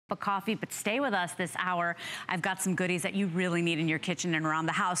of coffee, but stay with us this hour. I've got some goodies that you really need in your kitchen and around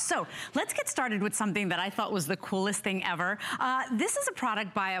the house. So let's get started with something that I thought was the coolest thing ever. This is a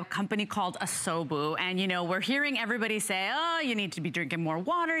product by a company called Asobu. And you know, we're hearing everybody say, oh, you need to be drinking more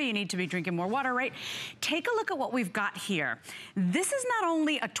water. You need to be drinking more water, right? Take a look at what we've got here. This is not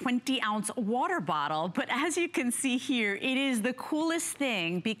only a 20-ounce water bottle, but as you can see here, it is the coolest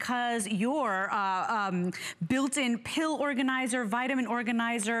thing because your built-in pill organizer, vitamin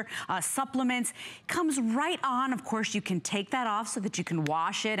organizer, supplements, comes right on. Of course, you can take that off so that you can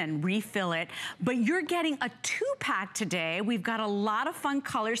wash it and refill it, but you're getting a 2-pack today. We've got a lot of fun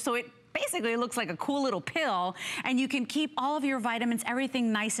colors, so it basically looks like a cool little pill, and you can keep all of your vitamins, everything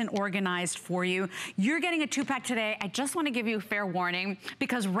nice and organized for you. You're getting a 2-pack today. I just want to give you a fair warning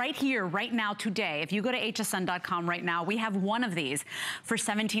because right here, right now, today, if you go to hsn.com right now, we have one of these for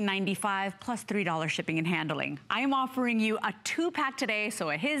 $17.95 plus $3 shipping and handling. I am offering you a 2-pack today, so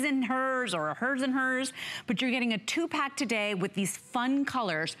a his and hers or a hers and hers, but you're getting a 2-pack today with these fun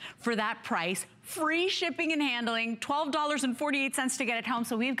colors for that price. Free shipping and handling, $12.48 to get it home.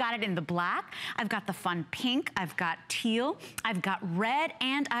 So we've got it in the black, I've got the fun pink, I've got teal, I've got red,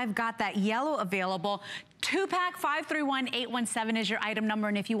 and I've got that yellow available. 2-pack, 531817 is your item number,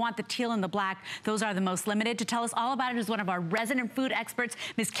 and if you want the teal and the black, those are the most limited. To tell us all about it is one of our resident food experts,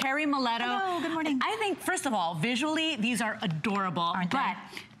 Ms. Carrie Miletto. Hello, good morning. I think, first of all, visually, these are adorable, aren't they? But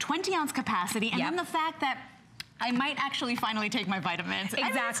 20-ounce capacity, and then the fact that I might actually finally take my vitamins.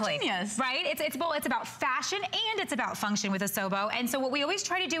 Exactly. I mean, it's genius. Right? It's about fashion and it's about function with Asobu. And so what we always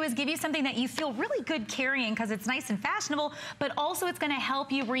try to do is give you something that you feel really good carrying because it's nice and fashionable, but also it's going to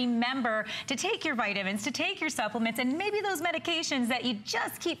help you remember to take your vitamins, to take your supplements, and maybe those medications that you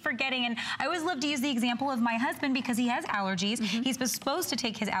just keep forgetting. And I always love to use the example of my husband because he has allergies. He's supposed to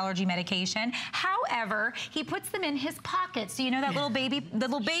take his allergy medication. However, he puts them in his pocket. So you know that little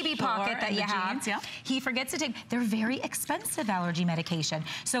baby pocket that you have. Jeans, he forgets to take. They're very expensive allergy medication.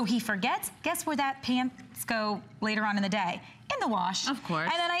 So he forgets, guess where that pants go later on in the day? In the wash. Of course.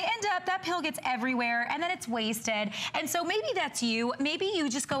 And then I end up, that pill gets everywhere and then it's wasted. And so maybe that's you. Maybe you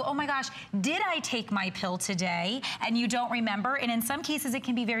just go, oh my gosh, did I take my pill today? And you don't remember. And in some cases it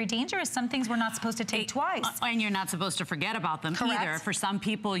can be very dangerous. Some things we're not supposed to take twice. And you're not supposed to forget about them either. For some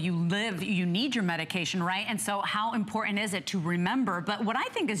people you need your medication, right? And so how important is it to remember? But what I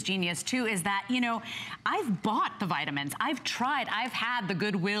think is genius too is that, you know, I've bought the vitamins. I've tried. I've had the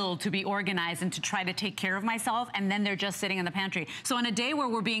goodwill to be organized and to try to take care of myself, and then they're just sitting in the pantry. So on a day where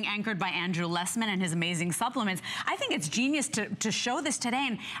we're being anchored by Andrew Lessman and his amazing supplements, I think it's genius to show this today.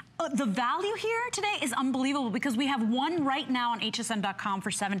 And the value here today is unbelievable because we have one right now on hsn.com for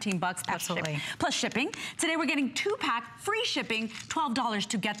 $17 plus shipping. Today we're getting 2-pack, free shipping, $12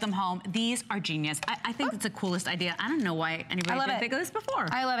 to get them home. These are genius. I think it's the coolest idea. I don't know why anybody didn't think of this before.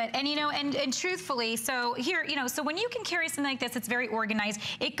 I love it. And you know, and truthfully, so here, you know, so when you can carry something like this, it's very organized.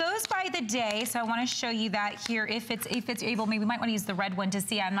 It goes by the day, so I want to show you that here if it's able. Maybe we might want to use the red one to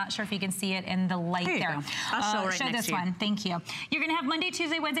see. I'm not sure if you can see it in the light there. I'll show this one. Thank you. You're going to have Monday,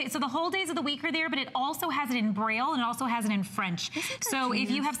 Tuesday, Wednesday. So the whole days of the week are there, but it also has it in Braille and it also has it in French. So if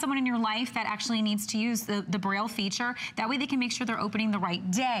you have someone in your life that actually needs to use the Braille feature, that way they can make sure they're opening the right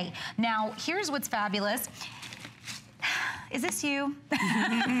day. Now, here's what's fabulous. Is this you? Because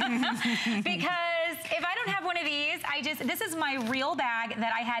if I don't have one of these, this is my real bag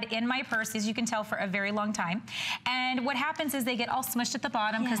that I had in my purse, as you can tell, for a very long time. And what happens is they get all smushed at the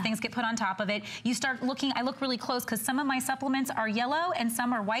bottom because things get put on top of it. You start looking, I look really close because some of my supplements are yellow and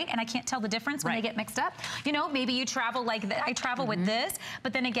some are white, and I can't tell the difference when they get mixed up. You know, maybe you travel like I travel with this,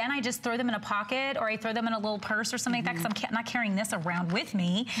 but then again, I just throw them in a pocket or I throw them in a little purse or something like that because I'm not carrying this around with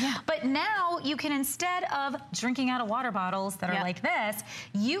me. But now you can, instead of drinking out of water bottles that are like this,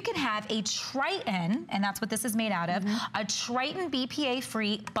 you can have a Triton, and that's what this is made out of, a Triton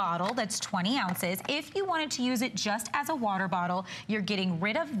BPA-free bottle that's 20 ounces. If you wanted to use it just as a water bottle, you're getting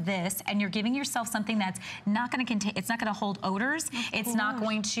rid of this and you're giving yourself something that's not going to contain, it's not going to hold odors. It's not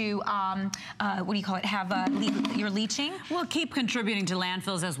going to, what do you call it, have your leaching. Well, keep contributing to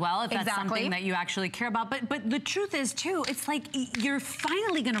landfills as well, if that's something that you actually care about. But the truth is, too, it's like you're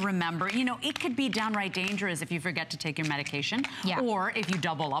finally going to remember, you know, it could be downright dangerous if you forget to take your medication. Or if you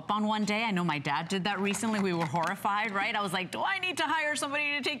double up on one day. I know my dad did that that recently, we were horrified, right? I was like, do I need to hire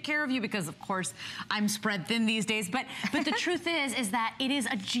somebody to take care of you? Because of course, I'm spread thin these days. But the truth is that it is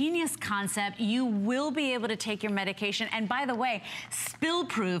a genius concept. You will be able to take your medication. And by the way, spill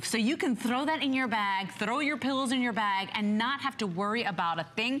proof. So you can throw that in your bag, throw your pills in your bag, and not have to worry about a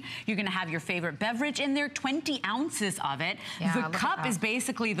thing. You're gonna have your favorite beverage in there, 20 ounces of it. Yeah, the cup is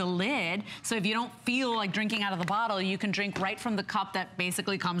basically the lid. So if you don't feel like drinking out of the bottle, you can drink right from the cup that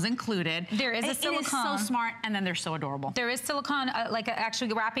basically comes included. There is a silicone. It is so smart, and then they're so adorable. There is silicone,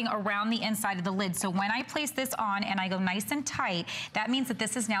 actually wrapping around the inside of the lid. So when I place this on and I go nice and tight, that means that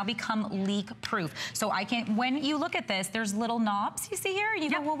this has now become leak-proof. So I can, when you look at this, there's little knobs you see here, and you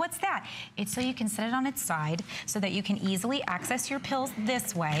go, well, what's that? It's so you can set it on its side so that you can easily access your pills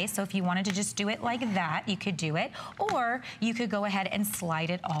this way. So if you wanted to just do it like that, you could do it. Or you could go ahead and slide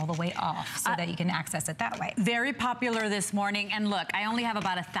it all the way off so that you can access it that way. Very popular this morning. And look, I only have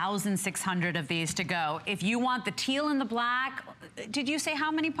about 1,600 of these to go. If you want the teal and the black, did you say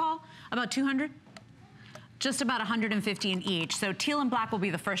how many, Paul? About 200? Just about 150 in each. So teal and black will be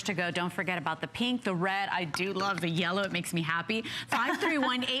the first to go. Don't forget about the pink, the red. I do love the yellow. It makes me happy.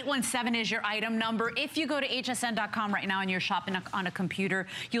 531817 is your item number. If you go to hsn.com right now and you're shopping on a computer,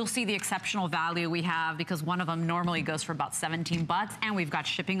 you'll see the exceptional value we have, because one of them normally goes for about 17 bucks, and we've got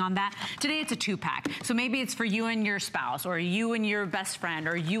shipping on that. Today it's a 2-pack. So maybe it's for you and your spouse, or you and your best friend,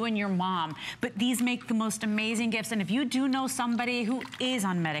 or you and your mom. But these make the most amazing gifts. And if you do know somebody who is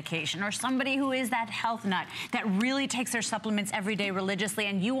on medication, or somebody who is that health nut, that really takes their supplements every day religiously,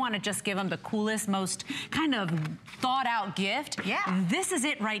 and you want to just give them the coolest, most kind of thought out gift, this is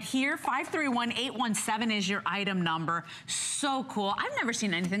it right here. 531817 is your item number. So cool. I've never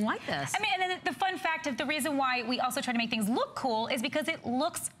seen anything like this. I mean, and then the fun fact of the reason why we also try to make things look cool is because it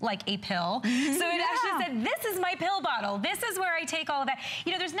looks like a pill. So it actually said, this is my pill bottle. This is where I take all of that.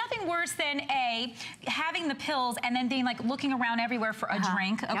 You know, there's nothing worse than having the pills and then being like looking around everywhere for a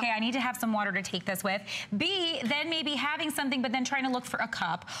drink. Okay, I need to have some water to take this with. B, then maybe having something but then trying to look for a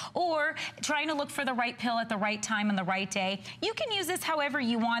cup, or trying to look for the right pill at the right time on the right day. You can use this however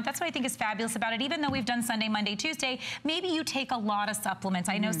you want. That's what I think is fabulous about it. Even though we've done Sunday, Monday, Tuesday, maybe you take a lot of supplements.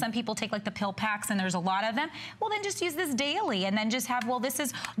 I know some people take like the pill packs and there's a lot of them. Well, then just use this daily and then just have, well, this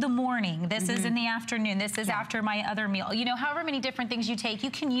is the morning, this is in the afternoon, this is after my other meal. You know, however many different things you take,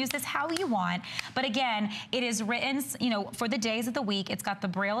 you can use this how you want. But again, it is written, you know, for the days of the week. It's got the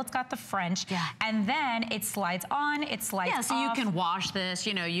Braille, it's got the French, and then it slides on, it slides off. So you can wash this,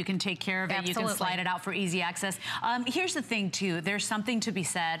 you know, you can take care of it, you can slide it out for easy access. Here's the thing too, there's something to be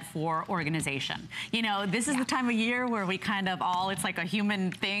said for organization. You know, this is the time of year where we kind of all, it's like a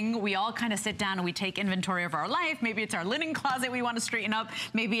human thing, we all kind of sit down and we take inventory of our life. Maybe it's our linen closet we want to straighten up,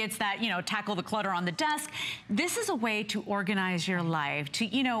 maybe it's that, you know, tackle the clutter on the desk. This is a way to organize your life, to,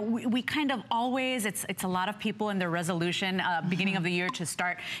 you know, we kind of always, it's a lot of people in their resolution, beginning of the year, to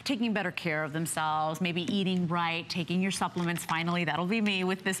start taking better care of themselves, maybe eating right, taking your supplements. Finally, that'll be me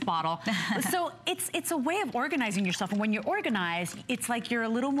with this bottle. So it's a way of organizing yourself. And when you're organized, it's like you're a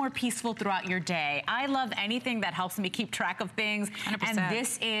little more peaceful throughout your day. I love anything that helps me keep track of things. 100%. And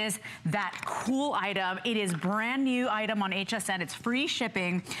this is that cool item. It is brand new item on HSN. It's free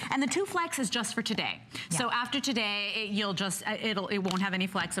shipping. And the 2 flex is just for today. So after today, it won't have any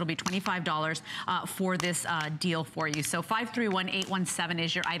flex. It'll be $25 for this deal for you. So 531817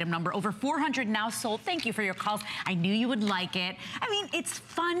 is your item number. Over 400 now sold. Thank you for your calls. I knew you would like it. I mean, it's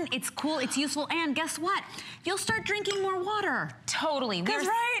fun, it's cool, it's useful, and guess what? You'll start drinking more water. Totally. Because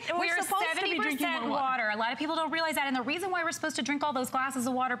we're supposed to be drinking more water. A lot of people don't realize that, and the reason why we're supposed to drink all those glasses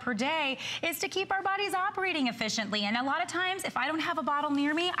of water per day is to keep our bodies operating efficiently. And a lot of times, if I don't have a bottle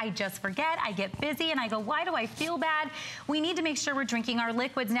near me, I just forget, I get busy, and I go, why do I feel bad? We need to make sure we're drinking our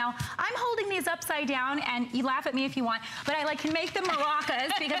liquids. Now, I'm holding these upside down, and you laugh at me if you want, but I can make them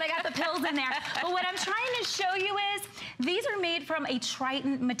maracas because I got the pills in there. But what I'm trying to show you is, these are made from a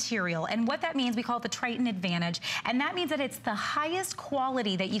Triton material, and what that means, we call it the Triton Advantage, and that means that it's the highest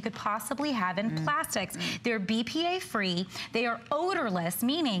quality that you could possibly have in plastics. They're BPA free, they are odorless,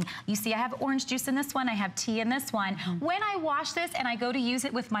 meaning, you see I have orange juice in this one, I have tea in this one. When I wash this and I go to use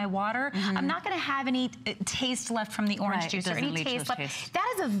it with my water, I'm not gonna have any taste left from the orange juice or any taste left.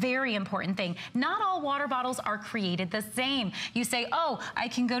 That is a very important thing. Not all water bottles are created the same. You say, oh, I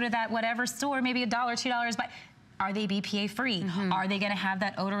can go to that whatever store, maybe $1, $2, but are they BPA free? Are they gonna have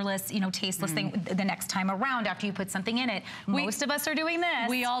that odorless, you know, tasteless thing the next time around after you put something in it? Most of us are doing this.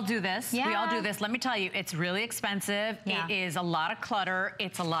 We all do this. We all do this. Let me tell you, it's really expensive. It is a lot of clutter.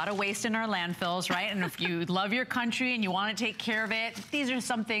 It's a lot of waste in our landfills, right? And if you love your country and you wanna take care of it, these are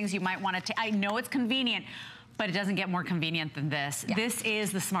some things you might wanna take. I know it's convenient, but it doesn't get more convenient than this. Yeah. This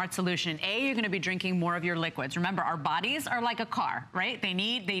is the smart solution. A, you're gonna be drinking more of your liquids. Remember, our bodies are like a car, right? They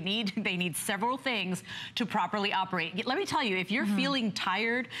need several things to properly operate. Let me tell you, if you're feeling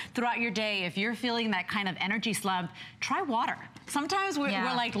tired throughout your day, if you're feeling that kind of energy slump, try water. Sometimes we're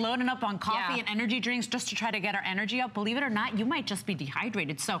like loading up on coffee and energy drinks just to try to get our energy up. Believe it or not, you might just be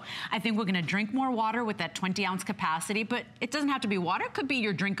dehydrated. So I think we're gonna drink more water with that 20-ounce capacity, but it doesn't have to be water. It could be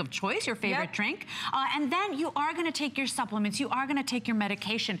your drink of choice, your favorite drink. And then you are gonna take your supplements. You are gonna take your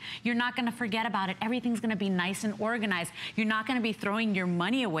medication. You're not gonna forget about it. Everything's gonna be nice and organized. You're not gonna be throwing your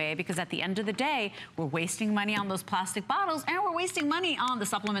money away, because at the end of the day, we're wasting money on those plastic bottles, and we're wasting money on the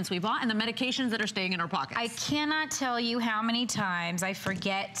supplements we bought and the medications that are staying in our pockets. I cannot tell you how many times I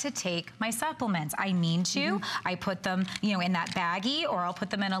forget to take my supplements. I mean to. I put them, you know, in that baggie, or I'll put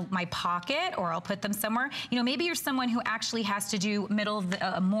them in my pocket, or I'll put them somewhere. You know, maybe you're someone who actually has to do middle of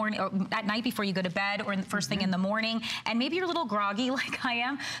the morning, or at night before you go to bed, or first thing in the morning, and maybe you're a little groggy like I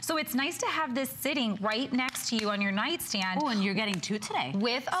am. So it's nice to have this sitting right next to you on your nightstand. Oh, and you're getting two today.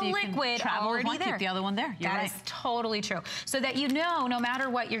 With a liquid already there. Keep the other one there. That is totally true. So that you know, no matter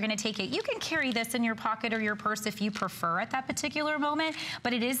what, you're gonna take it. You can carry this in your pocket or your purse if you prefer at that particular moment,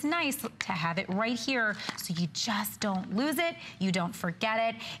 but it is nice to have it right here so you just don't lose it, you don't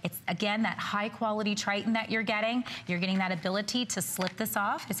forget it. It's, again, that high quality Triton that you're getting. You're getting that ability to slip this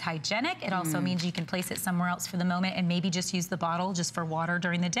off. It's hygienic. It also means you can place it somewhere else for the moment and maybe just use the bottle just for water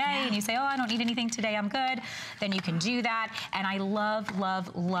during the day, and you say, oh, I don't need anything today, I'm good. Then you can do that. And I love,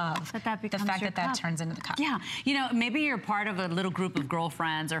 love, love the fact that that turns into the cup. Yeah, you know, maybe you're part of a little group of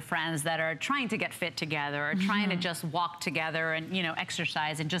girlfriends or friends that are trying to get fit together, or trying to just walk together and, you know,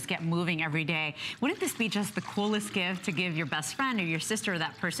 exercise and just get moving every day. Wouldn't this be just the coolest gift to give your best friend or your sister, or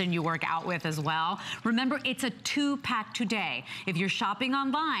that person you work out with as well? Remember, it's a 2-pack today. If you're shopping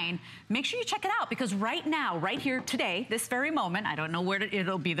online, make sure you check it out, because right now, right here today, this very moment, I don't know where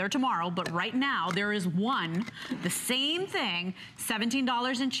it'll be there tomorrow, but right now there is one, the same thing,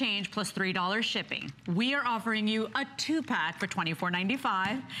 $17 and change plus $3 shipping. We are offering you a 2-pack for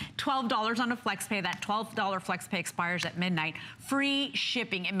 $24.95, $12 on a FlexPay. That $12 FlexPay expires at midnight. Free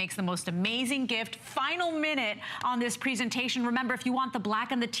shipping. It makes the most amazing gift. Final minute on this presentation. Remember, if you want the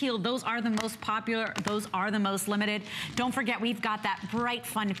black and the teal, those are the most popular. Those are the most limited. Don't forget, we've got that bright,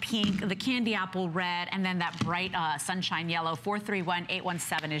 fun pink, the candy apple red, and then that bright sunshine yellow.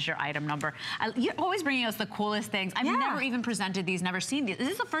 431817 is your item number. You're always bringing us the coolest things. I've never even presented these, never seen these. Is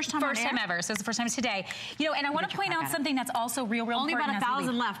this the first time? First time ever. So it's the first time today. You know, and I want to point out something that's also real Only important. about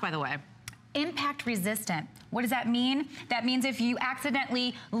 1,000 left, by the way. Impact resistant. What does that mean? That means if you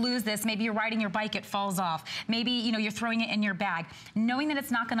accidentally lose this, maybe you're riding your bike, it falls off. Maybe, you know, you're throwing it in your bag. Knowing that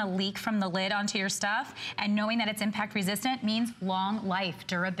it's not gonna leak from the lid onto your stuff, and knowing that it's impact resistant means long life,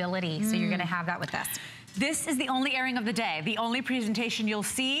 durability. So you're gonna have that with this. This is the only airing of the day, the only presentation you'll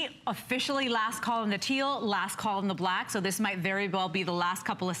see. Officially last call in the teal, last call in the black, so this might very well be the last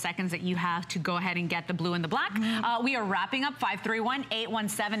couple of seconds that you have to go ahead and get the blue and the black. We are wrapping up.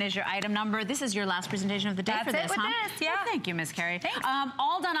 531817 is your item number. This is your last presentation of the day. That's for this, it with this, yeah. Well, thank you, Miss Carrie. Thanks.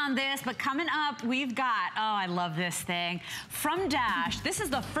 All done on this, but coming up, we've got, oh, I love this thing, from Dash. This is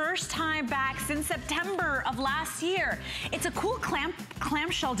the first time back since September of last year. It's a cool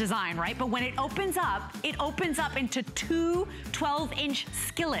clamshell design, right? But when it opens up into two 12-inch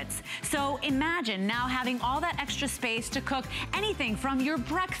skillets. So imagine now having all that extra space to cook anything from your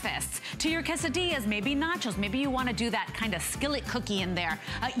breakfasts to your quesadillas, maybe nachos. Maybe you want to do that kind of skillet cookie in there.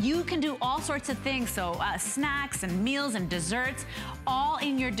 You can do all sorts of things. So snacks and meals and desserts, all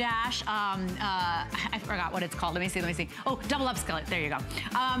in your Dash. I forgot what it's called. Let me see. Oh, double up skillet. There you go.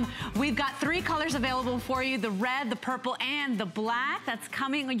 We've got 3 colors available for you: the red, the purple, and the black. That's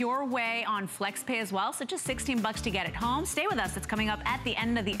coming your way on FlexPay as well. So just $16 to get it home. Stay with us. It's coming up at the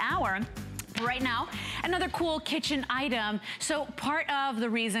end of the hour. Right now, another cool kitchen item. So part of the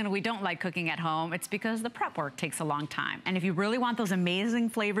reason we don't like cooking at home, it's because the prep work takes a long time. And if you really want those amazing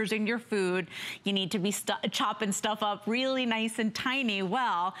flavors in your food, you need to be chopping stuff up really nice and tiny.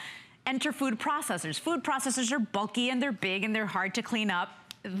 Well, enter food processors. Food processors are bulky and they're big and they're hard to clean up.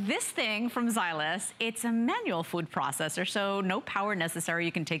 This thing from Xylus, it's a manual food processor, so no power necessary.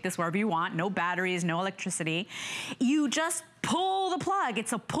 You can take this wherever you want, no batteries, no electricity. You just pull the plug.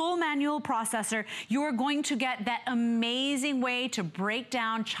 It's a pull manual processor. You're going to get that amazing way to break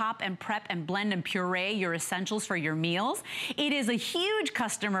down, chop and prep and blend and puree your essentials for your meals. It is a huge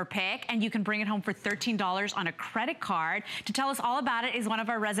customer pick, and you can bring it home for $13 on a credit card. To tell us all about it is one of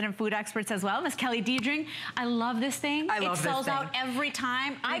our resident food experts as well, Miss Kelly Diedring. I love this thing. I love this thing. It sells out every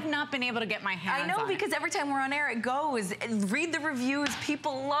time. I've not been able to get my hands on it. I know, because every time we're on air, it goes. Read the reviews.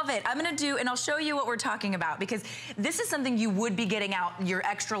 People love it. I'm going to do, and I'll show you what we're talking about, because this is something you would be getting out your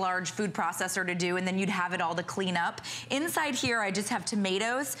extra large food processor to do, and then you'd have it all to clean up. Inside here, I just have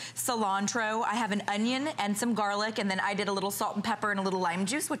tomatoes, cilantro, I have an onion and some garlic, and then I did a little salt and pepper and a little lime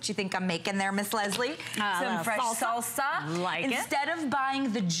juice. What you think I'm making there, Miss Leslie? Some fresh salsa. Like it. Instead of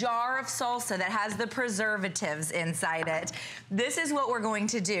buying the jar of salsa that has the preservatives inside it, this is what we're going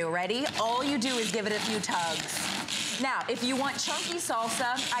to do. Ready? All you do is give it a few tugs. Now, if you want chunky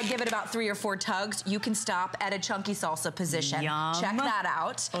salsa, I give it about 3 or 4 tugs. You can stop at a chunky salsa position. Yum. Check that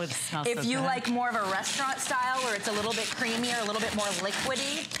out. Oh, it smells if so you good. like more of a restaurant style where it's a little bit creamier, a little bit more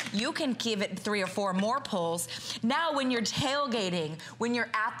liquidy, you can give it 3 or 4 more pulls. Now, when you're tailgating, when you're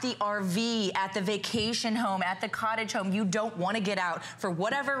at the RV, at the vacation home, at the cottage home, you don't want to get out for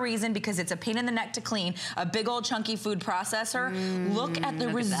whatever reason because it's a pain in the neck to clean a big old chunky food processor. Look at the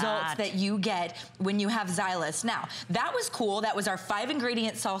results that you get when you have Xylus. Now, that was cool. That was our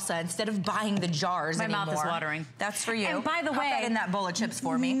 5-ingredient salsa instead of buying the jars anymore. My mouth is watering. That's for you. And by the Pop way, that in that bowl of chips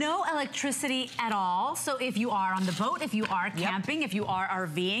for me. No electricity at all. So if you are on the boat, if you are camping, if you are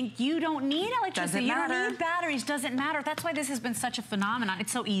RVing, you don't need electricity. Doesn't matter. You don't need batteries. Doesn't matter. That's why this has been such a phenomenon.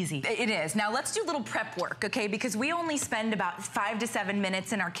 It's so easy. It is. Now let's do a little prep work, okay? Because we only spend about 5 to 7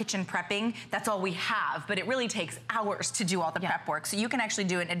 minutes in our kitchen prepping. That's all we have, but it really takes hours to do all the prep work. So you can actually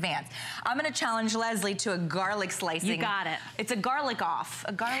do it in advance. I'm gonna challenge Leslie to a garlic slicing. You got it. It's a garlic off.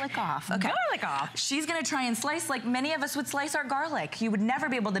 A garlic off. Okay. Garlic off. She's gonna try and slice like many of us would slice our garlic. You would never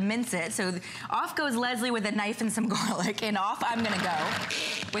be able to mince it. So off goes Leslie with a knife and some garlic, and off I'm gonna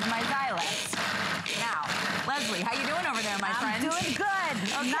go with my Xylus. Now, Leslie, how you doing over there, my friend? I'm doing good.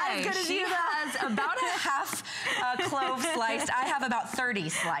 Okay. Not as good as she you, though. has about a half clove sliced. I have about 30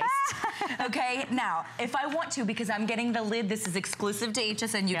 sliced. Okay, now, if I want to, because I'm getting the lid, this is exclusive to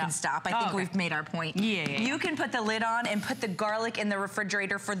HSN, you can stop. I think we've made our point. You can put the lid on and put the garlic in the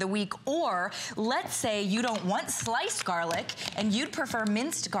refrigerator for the week, or let's say you don't want sliced garlic and you'd prefer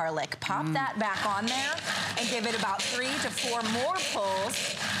minced garlic. Pop that back on there and give it about 3 to 4 more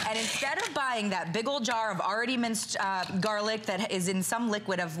pulls. And instead of buying that big old jar of already minced garlic that is in some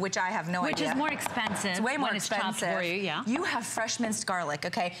liquid of which I have no idea. Which is more expensive. It's way more expensive. For you, You have fresh minced garlic,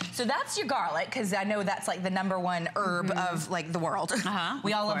 okay? So that's your garlic, because I know that's like the #1 herb of like the world.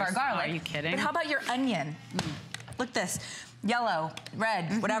 We all love our garlic. Are you kidding? But how about your onion? Look at this. Yellow,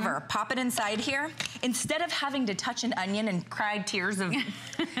 red, whatever. Pop it inside here. Instead of having to touch an onion and cry tears of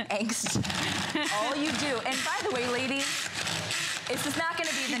angst, all you do, and by the way, ladies, this is not going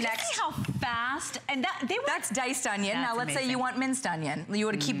to be the next. See how fast? And that's diced onion. Now let's say you want minced onion. You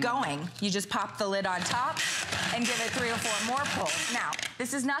would keep going. You just pop the lid on top and give it 3 or 4 more pulls. Now,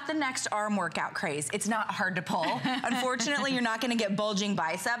 this is not the next arm workout craze. It's not hard to pull. Unfortunately, you're not going to get bulging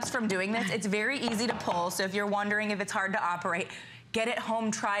biceps from doing this. It's very easy to pull. So if you're wondering if it's hard to operate, get it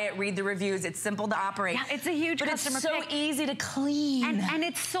home, try it, read the reviews. It's simple to operate. Yeah, it's a huge customer pick. But it's so easy to clean. And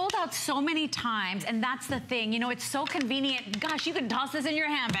it's sold out so many times, and that's the thing. You know, it's so convenient. Gosh, you could toss this in your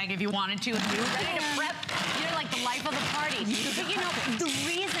handbag if you wanted to. If you were ready to prep, you're like the life of the party. But you know, the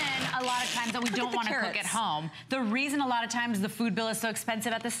reason a lot of times that we don't want to cook at home, the reason a lot of times the food bill is so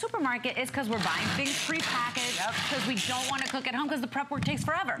expensive at the supermarket is because we're buying things pre-packaged, because we don't want to cook at home because the prep work takes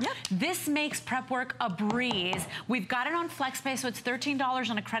forever. This makes prep work a breeze. We've got it on FlexPay, so it's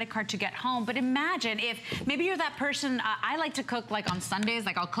 $13 on a credit card to get home. But imagine if maybe you're that person, I like to cook like on Sundays,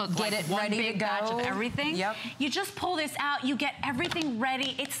 like I'll cook one big batch of everything. You just pull this out, you get everything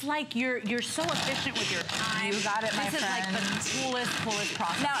ready. It's like you're so efficient with your time. You got it, my friend. This is like the coolest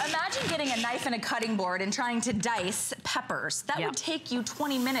process. Now imagine getting a knife and a cutting board and trying to dice peppers. That would take you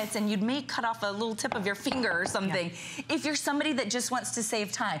 20 minutes and you'd may cut off a little tip of your finger or something. If you're somebody that just wants to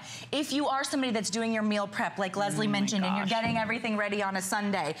save time. If you are somebody that's doing your meal prep, like Leslie mentioned, and you're getting everything ready on a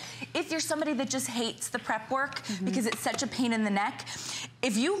Sunday. If you're somebody that just hates the prep work because it's such a pain in the neck,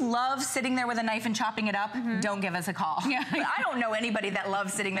 if you love sitting there with a knife and chopping it up, don't give us a call. But I don't know anybody that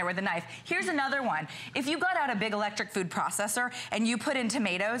loves sitting there with a knife. Here's another one. If you got out a big electric food processor and you put in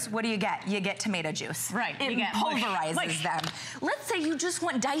tomatoes, what do you get? You get tomato juice. It pulverizes them. Let's say you just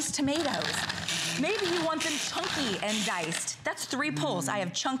want diced tomatoes. Maybe you want them chunky and diced. That's 3 pulls. I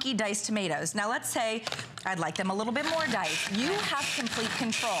have chunky diced tomatoes. Now let's say I'd like them a little bit more diced. You have complete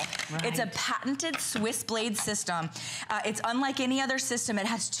control. Right. It's a patented Swiss blade system. It's unlike any other system. It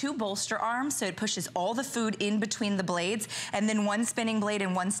has 2 bolster arms, so it pushes all the food in between the blades, and then 1 spinning blade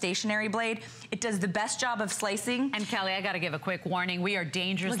and 1 stationary blade. It does the best job of slicing. And Kelly, I gotta give a quick warning. We are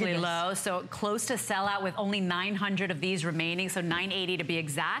dangerously low, so close to sellout with only 900 of these remaining, so 980 to be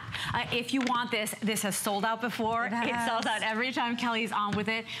exact. If you want this has sold out before. It sells out every time Kelly's on with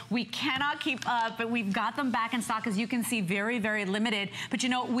it. We cannot keep up, but we've got them back in stock, as you can see, very, very limited. But you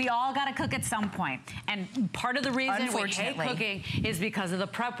know, we all gotta cook at some point. And part of the reason we hate cooking is because of the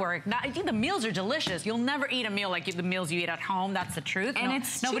prep work. I think the meals are delicious. You'll never eat a meal like the meals you eat at home. That's the truth. And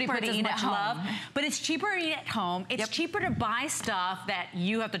it's nobody cheaper puts to as eat much at home. love. But it's cheaper to eat at home. It's cheaper to buy stuff that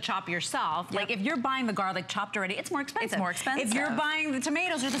you have to chop yourself. Like if you're buying the garlic chopped already, it's more expensive. It's more expensive. If you're buying the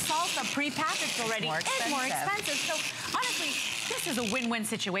tomatoes or the salsa prepackaged already, it's more expensive. So honestly, this is a win-win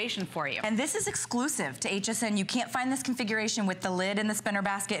situation for you. And this is exclusive to HSN. You can't find this configuration with the lid and the spinner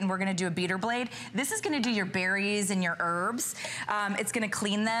basket, and we're gonna do a beater blade. This is gonna do your berries and your herbs. It's gonna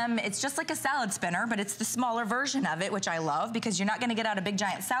clean them. It's just like a salad spinner, but it's the smaller version of it, which I love, because you're not gonna get out a big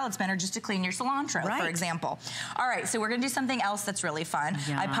giant salad spinner just to clean your cilantro, for example. All right, so we're gonna do something else that's really fun.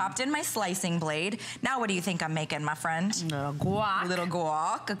 I popped in my slicing blade. Now what do you think I'm making, my friend? Little guac. Little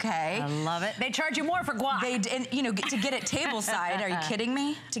guac, okay. I love it. They charge you more for guac. And you know, to get it table side, are you kidding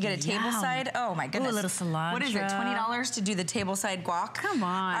me? To get it table side? Oh my goodness. Ooh, a little cilantro. What is it, $20 to do the table side guac? Come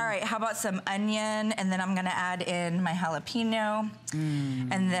on. All right, how about some onion, and then I'm gonna add in my jalapeno,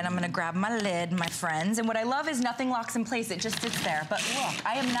 and then I'm gonna grab my lid, my friends. And what I love is nothing locks in place, it just sits there. But look,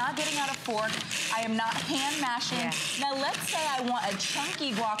 I am not getting out a fork, I am not hand mashing. Now let's say I want a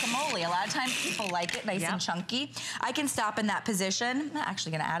chunky guacamole. A lot of times people like it nice and chunky. I can stop in that position. I'm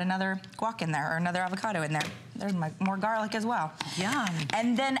actually gonna add another guac in there, or another avocado in there. There's more garlic as well. Yum.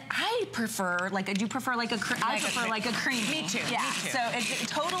 And then I prefer, like, I prefer like a creamy. Me too. Yeah. Me too. So it's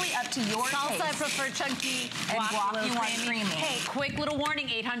totally up to your Salsa, taste. I prefer chunky. And guac, you want creamy. Hey, quick little warning,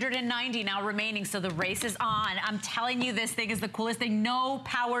 890 now remaining, so the race is on. I'm telling you, this thing is the coolest thing. No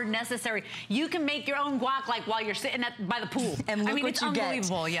power necessary. You can make your own guac like while you're sitting by the pool. And look what it's you get.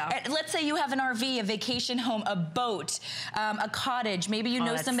 Unbelievable, And let's say you have an RV, a vacation home, a boat, a cottage. Maybe you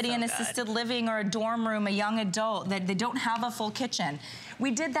know somebody in assisted living or a dorm room, a young adult, that they don't have a full kitchen.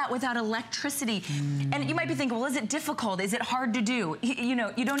 We did that without electricity. And you might be thinking, well, is it difficult? Is it hard to do? You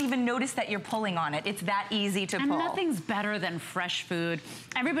know, you don't even notice that you're pulling on it. It's that easy to pull. And nothing's better than fresh food.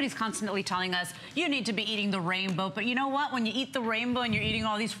 Everybody's constantly telling us, you need to be eating the rainbow. But you know what? When you eat the rainbow and you're eating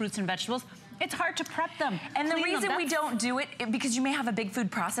all these fruits and vegetables, it's hard to prep them. And the reason we don't do it, because you may have a big food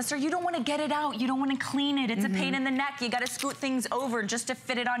processor, you don't want to get it out, you don't want to clean it, it's a pain in the neck, you got to scoot things over just to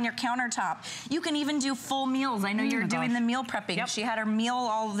fit it on your countertop. You can even do full meals. I know you're doing the meal prepping. She had her meal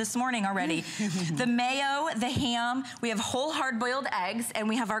all this morning already. The mayo, the ham, we have whole hard-boiled eggs, and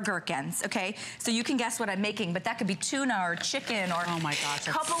we have our gherkins, okay? So you can guess what I'm making, but that could be tuna or chicken or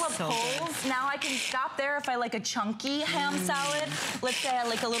a couple of pulls. Now I can stop there if I like a chunky ham salad. Let's say I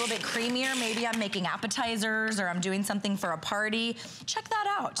like a little bit creamier, maybe I'm making appetizers or I'm doing something for a party. Check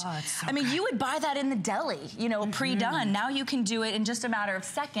that out. Oh, it's so I mean, you would buy that in the deli, you know, pre-done. Now you can do it in just a matter of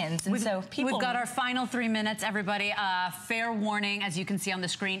seconds. And so people... We've got our final 3 minutes, everybody. Fair warning, as you can see on the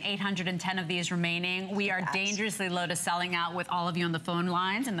screen, 810 of these remaining. We are dangerously low to selling out with all of you on the phone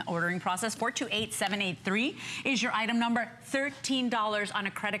lines and the ordering process. 428783 is your item number. $13 on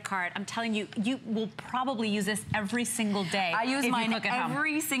a credit card. I'm telling you, you will probably use this every single day. I use mine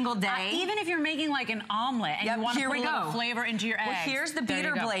every single day. Even if you're making like an omelet and you want to put a little flavor into your eggs. Well, here's the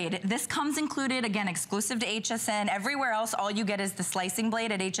beater blade. This comes included, again, exclusive to HSN. Everywhere else, all you get is the slicing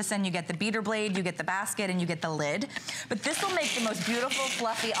blade. At HSN, you get the beater blade, you get the basket, and you get the lid. But this will make the most beautiful,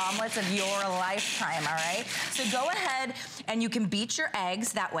 fluffy omelets of your lifetime, all right? So go ahead and you can beat your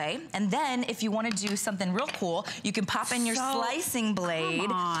eggs that way. And then if you want to do something real cool, you can pop in your slicing blade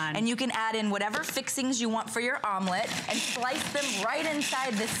and you can add in whatever fixings you want for your omelet and slice them right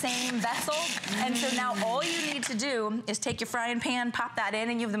inside the same vessel. And so now all you need to do is take your frying pan, pop that in,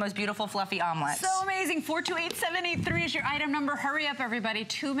 and you have the most beautiful fluffy omelet. So amazing. 428783 is your item number. Hurry up, everybody.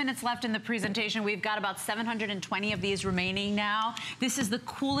 2 minutes left in the presentation. We've got about 720 of these remaining now. This is the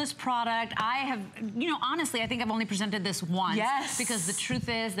coolest product. I have, you know, honestly, I think I've only presented this once. Yes. Because the truth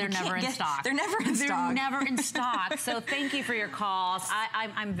is they're never in stock. They're never in stock. They're never in stock. So thank you for your calls.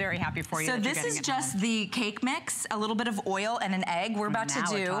 I'm very happy for you. So this is just the cake mix, a little bit of oil and an egg we're about to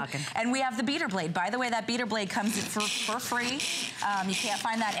do. And we have the beater blade. By the way, that beater blade comes for free. You can't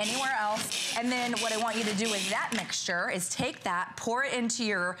find that anywhere else. And then what I want you to do with that mixture is take that, pour it into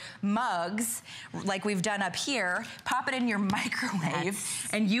your mugs, like we've done up here, pop it in your microwave,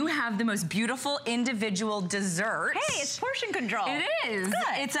 and you have the most beautiful individual dessert. Hey, it's portion control. It is.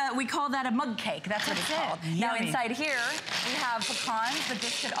 Good. It's we call that a mug cake. That's what it's called. Now inside here, we have pecans, but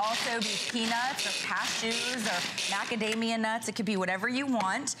this could also be peanuts or cashews or macadamia nuts. It could be whatever you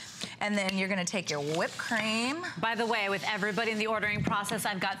want. And then you're gonna take your whipped cream. By the way, with everybody in the ordering process,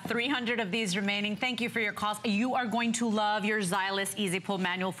 I've got 300 of these remaining. Thank you for your calls. You are going to love your Xylus Easy Pull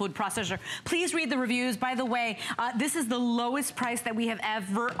manual food processor. Please read the reviews. By the way, this is the lowest price that we have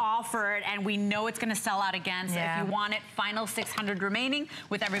ever offered, and we know it's gonna sell out again. So if you want it, final 600 remaining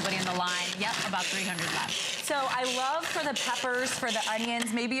with everybody in the line. Yep, about 300 left. So I love for the peppers, for the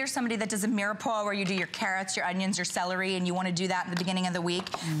onions. Maybe you're somebody that does a mirepoix where you do your carrots, your onions, your celery, and you want to do that in the beginning of the week.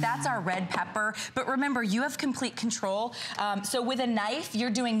 That's our red pepper. But remember, you have complete control. So with a knife, you're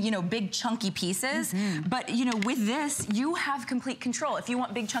doing, you know, big chunky pieces. But you know, with this, you have complete control. If you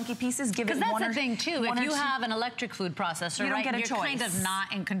want big chunky pieces, give it one or two. Because that's the thing too. If you have an electric food processor, you don't get a choice. You're kind of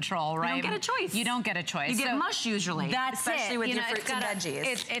not in control, right? You don't get a choice. You don't get a choice. You get mush usually. That's especially with your fruits and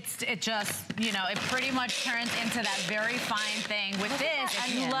veggies. It just, you know, it pretty much turns into that very fine thing. With this,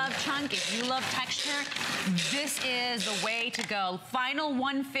 if you love chunk, if you love texture, this is the way to go. Final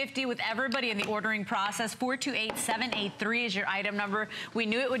 150 with everybody in the ordering process. 428783 is your item number. We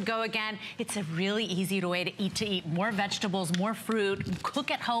knew it would go again. It's a really easy way to eat more vegetables, more fruit,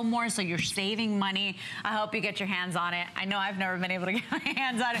 cook at home more so you're saving money. I hope you get your hands on it. I know I've never been able to get my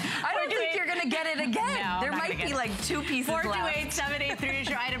hands on it. I don't think you're gonna get it again. No, there might be like 2 pieces left. 428783 is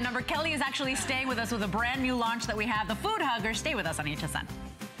your item number. Kelly is actually staying with us with a brand new launch that we have, the Food Hugger. Stay with us on HSN.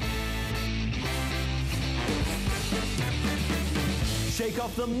 Shake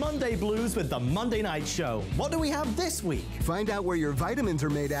off the Monday blues with the Monday Night Show. What do we have this week? Find out where your vitamins are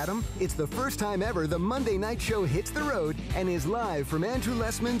made, Adam. It's the first time ever the Monday Night Show hits the road and is live from Andrew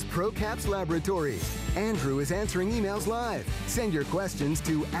Lessman's ProCaps Laboratories. Andrew is answering emails live. Send your questions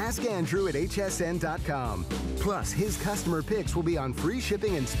to askandrew@hsn.com. Plus, his customer picks will be on free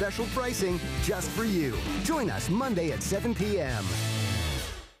shipping and special pricing just for you. Join us Monday at 7 p.m.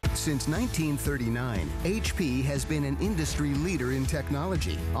 Since 1939, HP has been an industry leader in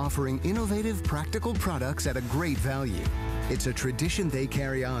technology, offering innovative, practical products at a great value. It's a tradition they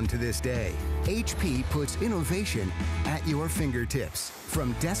carry on to this day. HP puts innovation at your fingertips.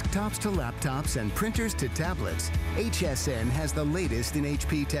 From desktops to laptops and printers to tablets, HSN has the latest in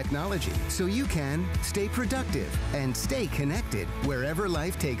HP technology, so you can stay productive and stay connected wherever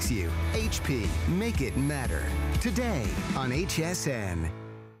life takes you. HP, make it matter. Today on HSN.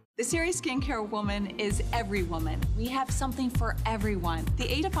 The Serious Skincare Woman is every woman. We have something for everyone.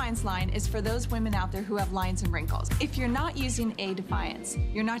 The A Defiance line is for those women out there who have lines and wrinkles. If you're not using A Defiance,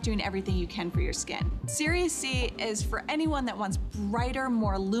 you're not doing everything you can for your skin. Serious C is for anyone that wants brighter,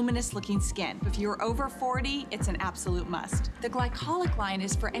 more luminous looking skin. If you're over 40, it's an absolute must. The Glycolic line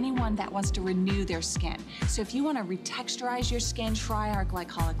is for anyone that wants to renew their skin. So if you want to retexturize your skin, try our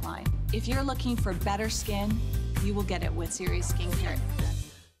Glycolic line. If you're looking for better skin, you will get it with Serious Skincare.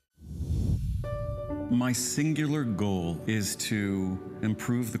 My singular goal is to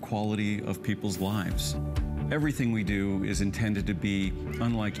improve the quality of people's lives. Everything we do is intended to be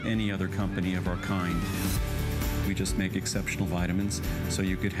unlike any other company of our kind. We just make exceptional vitamins so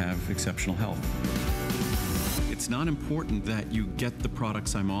you could have exceptional health. It's not important that you get the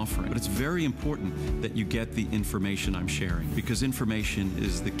products I'm offering, but it's very important that you get the information I'm sharing, because information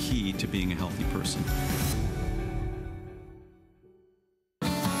is the key to being a healthy person.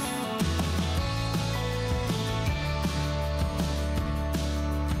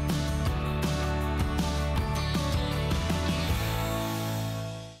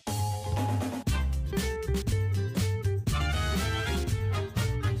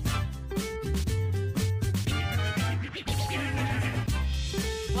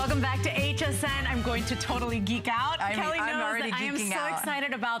 Welcome back to HSN. I'm going to totally geek out. Kelly knows that I am so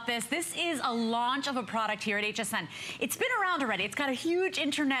excited about this. This is a launch of a product here at HSN. It's been around already. It's got a huge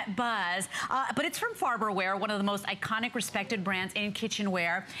internet buzz, but it's from Farberware, one of the most iconic, respected brands in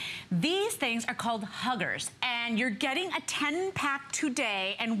kitchenware. These things are called Huggers, and you're getting a 10-pack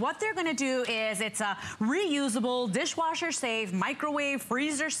today, and what they're gonna do is it's a reusable, dishwasher-safe, microwave,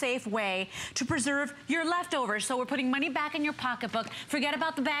 freezer-safe way to preserve your leftovers. So we're putting money back in your pocketbook. Forget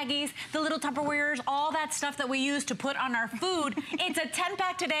about the baggies, the little Tupperwares, all that stuff that we use to put on our food. It's a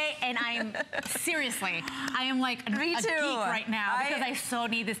 10-pack today, and seriously, I am like a geek right now because I so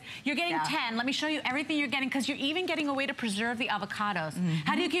need this. You're getting 10. Let me show you everything you're getting, because you're even getting a way to preserve the avocados.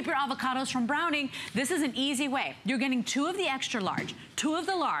 How do you keep your avocados from browning? This is an easy way. You're getting 2 of the extra large, 2 of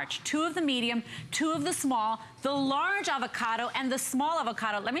the large, 2 of the medium, 2 of the small, the large avocado, and the small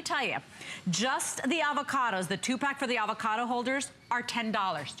avocado. Let me tell you, just the avocados, the 2-pack for the avocado holders, are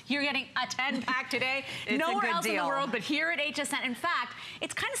 $10. You're getting a 10-pack today. Nowhere else in the world but here at HSN. In fact,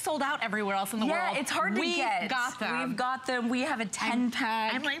 it's kind of sold out everywhere else in the world. Yeah, it's hard to get. We've got them. We've got them. We have a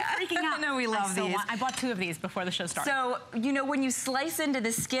 10-pack. I'm like freaking out. I know, we love these. I bought 2 of these before the show started. So, you know, when you slice into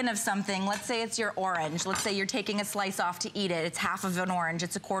the skin of something, let's say it's your orange. Let's say you're taking a slice off to eat it. It's half of an orange.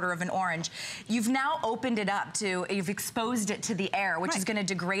 It's a quarter of an orange. You've now opened it up you've exposed it to the air, which is going to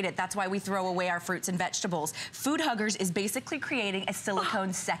degrade it. That's why we throw away our fruits and vegetables. Food Huggers is basically creating a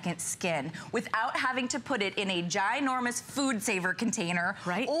silicone second skin without having to put it in a ginormous food saver container,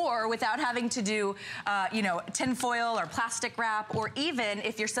 or without having to do, you know, tin foil or plastic wrap, or even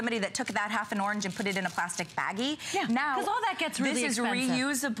if you're somebody that took that half an orange and put it in a plastic baggie. Yeah, now because all that gets really expensive. This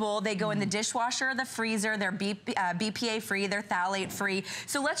is reusable. They go in the dishwasher, the freezer. They're BPA free. They're phthalate free.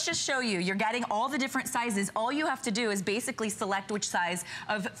 So let's just show you. You're getting all the different sizes. All you have to do is basically select which size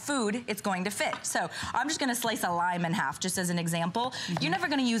of food it's going to fit. So I'm just going to slice a lime in half, just as an example. You're never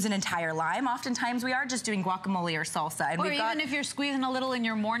going to use an entire lime. Oftentimes we are just doing guacamole or salsa. And or even if you're squeezing a little in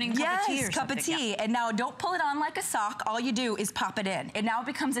your morning cup of tea or something. Cup of tea. And now don't pull it on like a sock. All you do is pop it in. It now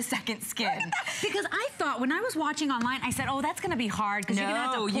becomes a second skin. Because I thought when I was watching online, I said, oh, that's going to be hard because you're going to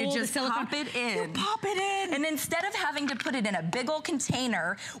have to pull you just the silicone. pop it in. You pop it in. And instead of having to put it in a big old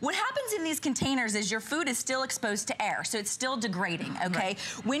container, what happens in these containers is your food is still exposed to air, so it's still degrading, okay?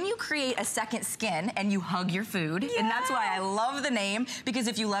 When you create a second skin and you hug your food, and that's why I love the name, because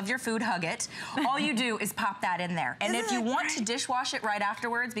if you love your food, hug it. All you do is pop that in there. And if you want to dishwash it right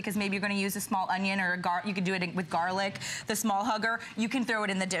afterwards, because maybe you're going to use a small onion or you could do it with garlic, the small hugger, you can throw it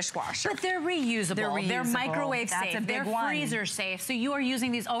in the dishwasher. But they're reusable. They're microwave safe. They're freezer safe. So you are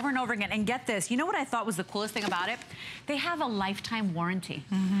using these over and over again. And get this, you know what I thought was the coolest thing about it? They have a lifetime warranty.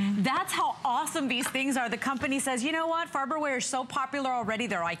 That's how awesome these things are. The company says, you know what? Farberware is so popular already.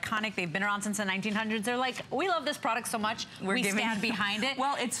 They're iconic. They've been around since the 1900s. They're like, we love this product so much. We stand behind it.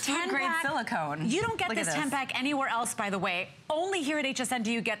 Well, it's food-grade silicone. You don't get this 10-pack anywhere else, by the way. Only here at HSN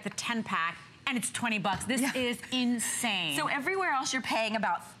do you get the 10-pack. And it's $20. This is insane. So everywhere else you're paying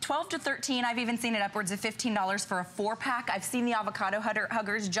about 12 to 13. I've even seen it upwards of $15 for a 4-pack. I've seen the avocado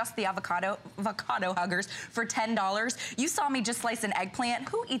huggers, just the avocado huggers for $10. You saw me just slice an eggplant.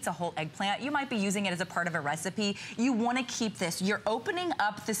 Who eats a whole eggplant? You might be using it as a part of a recipe. You want to keep this. You're opening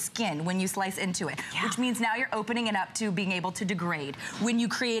up the skin when you slice into it, which means now you're opening it up to being able to degrade. When you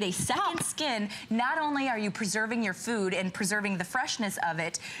create a second skin, not only are you preserving your food and preserving the freshness of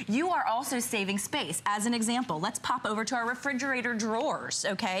it, you are also saving space. As an example, let's pop over to our refrigerator drawers,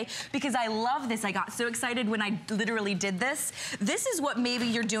 okay? Because I love this. I got so excited when I literally did this. This is what maybe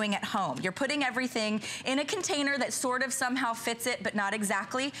you're doing at home. You're putting everything in a container that sort of somehow fits it, but not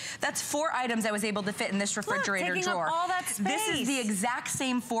exactly. That's 4 items I was able to fit in this refrigerator drawer. Up all that space. This is the exact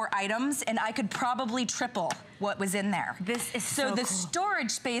same 4 items, and I could probably triple what was in there. This is so the cool.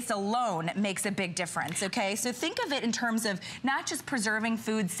 Storage space alone makes a big difference, okay? So think of it in terms of not just preserving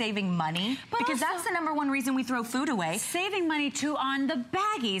food, saving money, but because that's the #1 reason we throw food away. Saving money too on the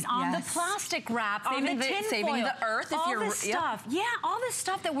baggies, on the plastic wrap, on the tin saving foil, the earth. All this stuff. Yeah, all this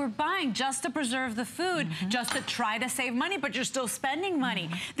stuff that we're buying just to preserve the food, just to try to save money, but you're still spending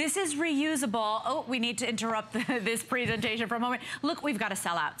money. This is reusable. Oh, we need to interrupt this presentation for a moment. Look, we've got to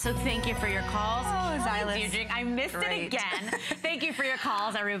sell out. So thank you for your calls. Oh, Xylis. I missed it again. Thank you for your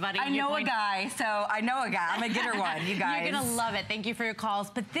calls, everybody. I know a guy. I'm a getter one, you guys. You're gonna love it. Thank you for your calls.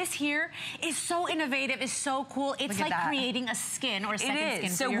 But this here is so innovative, is so cool. It's like creating a skin or a second skin.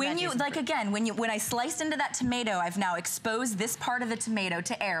 So when you, like again, when I sliced into that tomato, I've now exposed this part of the tomato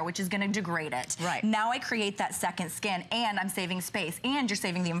to air, which is gonna degrade it. Right. Now I create that second skin, and I'm saving space, and you're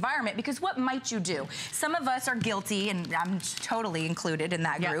saving the environment, because what might you do? Some of us are guilty, and I'm totally included in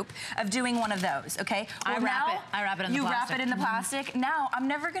that group, of doing one of those, okay? Well, I wrap it in the plastic. You wrap it in the plastic. Now, I'm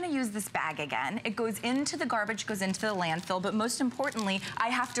never gonna use this bag again. It goes into the garbage, goes into the landfill, but most importantly, I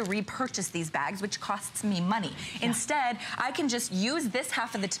have to repurchase these bags, which costs me money. Instead, I can just use this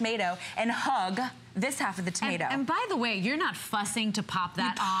half of the tomato and hug this half of the tomato. And by the way, you're not fussing to pop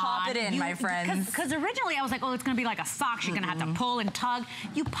that on. You pop it in, my friends. Because originally I was like, oh, it's gonna be like a sock. You're gonna have to pull and tug.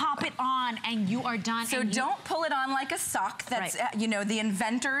 You pop it on and you are done. So don't pull it on like a sock. That's, you know, the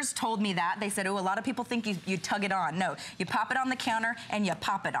inventors told me that. They said, oh, a lot of people think you tug it on. No, you pop it on the counter and you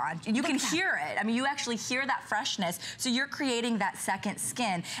pop it on. You can hear it. I mean, you actually hear that freshness. So you're creating that second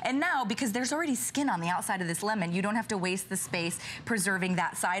skin. And now, because there's already skin on the outside of this lemon, you don't have to waste the space preserving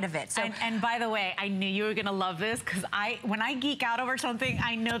that side of it. So, and by the way, I knew you were gonna love this because when I geek out over something,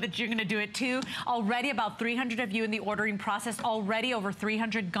 I know that you're gonna do it too. Already about 300 of you in the ordering process, already over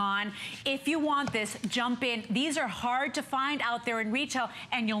 300 gone. If you want this, jump in. These are hard to find out there in retail,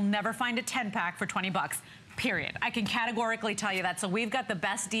 and you'll never find a 10-pack for 20 bucks. Period. I can categorically tell you that. So we've got the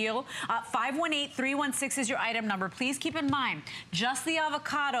best deal. 518-316 is your item number. Please keep in mind, just the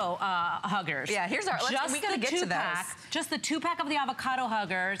avocado huggers. Yeah, here's our, we gotta get to those. Just the 2-pack of the avocado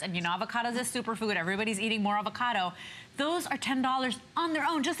huggers, and you know avocados is superfood. Everybody's eating more avocado. Those are $10 on their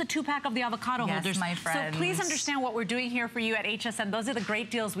own, just a 2-pack of the avocado holders. My friends. So please understand what we're doing here for you at HSN. Those are the great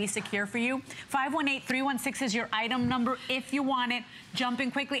deals we secure for you. 518-316 is your item number if you want it. Jump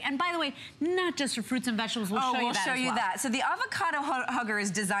in quickly. And by the way, not just for fruits and vegetables. We'll show you that. So the avocado hugger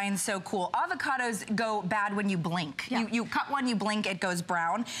is designed so cool. Avocados go bad when you blink. Yeah. You cut one, you blink, it goes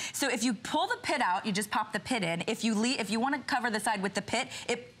brown. So if you pull the pit out, you just pop the pit in. If you want to cover the side with the pit,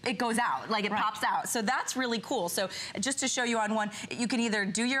 it goes out, like it pops out. So that's really cool. So just to show you on one, you can either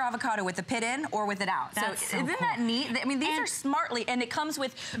do your avocado with the pit in or with it out. So isn't that neat? I mean, these are smartly, and it comes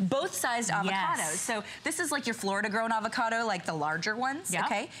with both sized avocados. Yes. So this is like your Florida grown avocado, like the larger ones,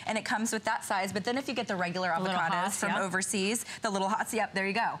 okay? And it comes with that size. But then if you get the regular avocados from overseas, the little hots, there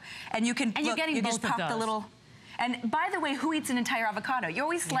you go. And you can, you're getting both just pop of those. The little. And by the way, who eats an entire avocado? You're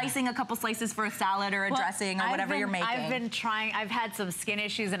always slicing a couple slices for a salad or a dressing or whatever you're making. I've had some skin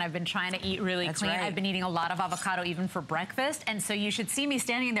issues and I've been trying to eat really clean. I've been eating a lot of avocado even for breakfast. And so you should see me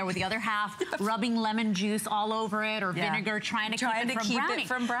standing there with the other half, rubbing lemon juice all over it or vinegar, trying to keep it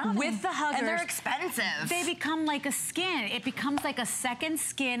from browning. With the huggers. And they're expensive. They become like a skin. It becomes like a second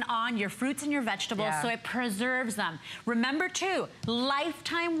skin on your fruits and your vegetables, so it preserves them. Remember too,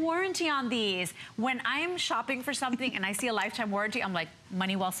 lifetime warranty on these. When I'm shopping for something and I see a lifetime warranty, I'm like,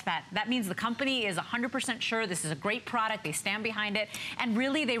 money well spent. That means the company is 100% sure this is a great product, they stand behind it, and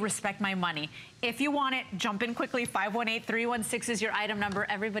really they respect my money. If you want it, jump in quickly. 518-316 is your item number.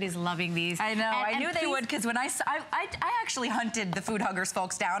 Everybody's loving these. I know. I knew they would, because when I actually hunted the Food Huggers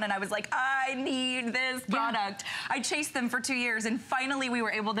folks down, and I was like, I need this product. I chased them for 2 years, and finally we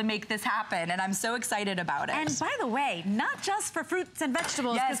were able to make this happen, and I'm so excited about it. And by the way, not just for fruits and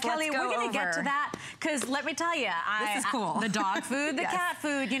vegetables, because Kelly, we're going to get to that, because let me tell you, this is cool. The dog food, the cat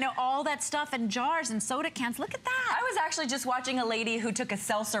food, you know, all that stuff, and jars and soda cans. Look at that. I was actually just watching a lady who took a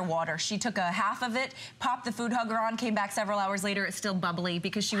seltzer water. She took a half of it, popped the Food Hugger on, came back several hours later, it's still bubbly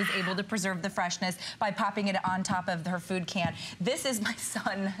because she was able to preserve the freshness by popping it on top of her food can. This is my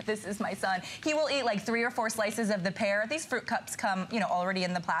son. This is my son. He will eat like 3 or 4 slices of the pear. These fruit cups come, you know, already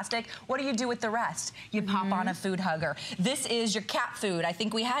in the plastic. What do you do with the rest? You pop on a Food Hugger. This is your cat food. I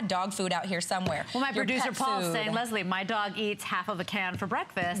think we had dog food out here somewhere. Well, my producer Paul's saying, Leslie, my dog eats half of a can for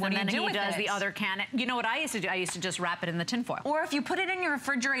breakfast, and then he does the other can. You know what I used to do? I used to just wrap it in the tinfoil. Or if you put it in your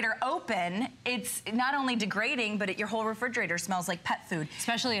refrigerator open, it's not only degrading, but your whole refrigerator smells like pet food.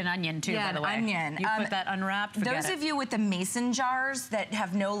 Especially an onion, too, by the way. Onion. You put that unwrapped, Those of you with the mason jars that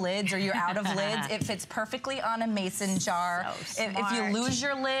have no lids or you're out of lids, it fits perfectly on a mason jar. So if you lose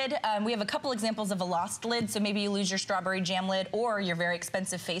your lid, we have a couple examples of a lost lid, so maybe you lose your strawberry jam lid or your very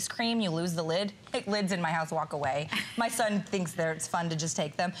expensive face cream, you lose the lid. Take lids in my house, walk away. My son thinks it's fun to just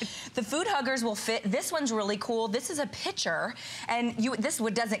take them. The Food Huggers will fit. This one's really cool. This is a pitcher, and this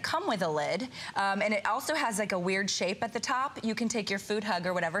doesn't come with a lid, and it also has like a weird shape at the top. You can take your Food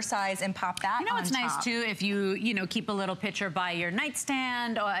Hugger, whatever size, and pop that on top. You know what's nice too, if you know, keep a little pitcher by your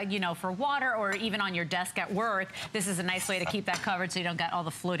nightstand, or, you know, for water, or even on your desk at work. This is a nice way to keep that covered so you don't get all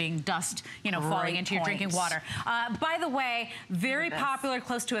the floating dust, you know, falling into your drinking water. By the way, very popular,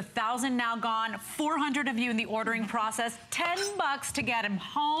 close to 1,000 now gone. 400 of you in the ordering process. $10 to get them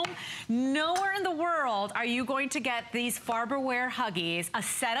home. Nowhere in the world are you going to get these Farberware Huggies, a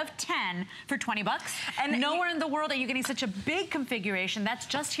set of 10 for $20. And nowhere in the world are you getting such a big configuration. That's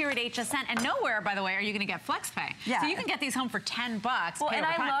just here at HSN. And nowhere, by the way, are you going to get FlexPay. So you can get these home for $10. Well, and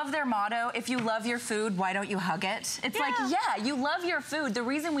I love their motto, if you love your food, why don't you hug it? It's like, you love your food. The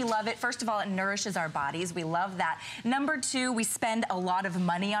reason we love it, first of all, it nourishes our bodies. We love that. Number 2, we spend a lot of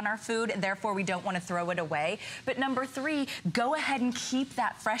money on our food, therefore we don't want to throw it away. But number 3, go ahead and keep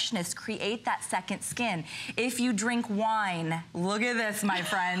that freshness, create that second skin. If you drink wine, look at this, my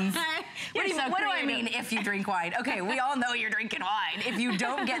friends. What do I mean if you drink wine? Okay, we all know you're drinking wine. If you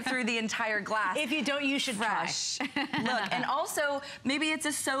don't get through the entire glass. If you don't, you should fresh. Look, and also maybe it's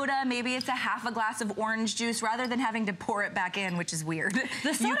a soda, maybe it's a half a glass of orange juice rather than having to pour it back in, which is weird.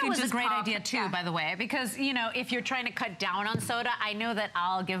 The soda was a great idea too, by the way, because you know, if you're trying to cut down on soda, I know that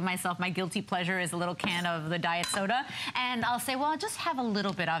I'll give myself my guilty pleasure is a little can of the diet soda, and I'll say, well, I'll just have a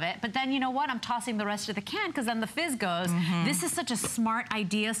little bit of it. But then you know what? I'm tossing the rest of the can because then the fizz goes. This is such a smart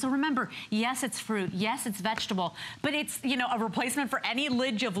idea. So remember, yes, it's fruit, yes, it's vegetable, but it's, you know, a replacement for any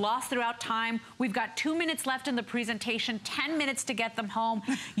lid you've lost throughout time. We've got 2 minutes left in the presentation, 10 minutes to get them home.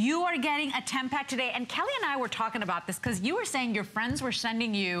 You are getting a 10-pack today, and Kelly and I were talking about this because you were saying your friends were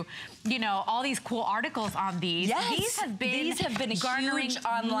sending you, you know, all these cool articles on these. Yes, these have been garnering huge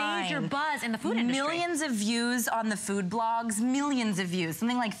online. Major buzz in the food industry. Millions of views on the food blogs, millions of views,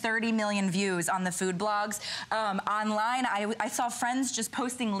 something like 30 million views on the food blogs. Online, I saw friends just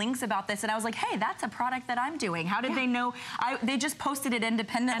posting links about this, and I was like, hey, that's a product that I'm doing. How did they know? They just posted it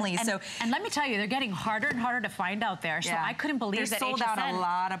independently. And let me tell you, they're getting harder and harder to find out there. So I couldn't believe that sold out a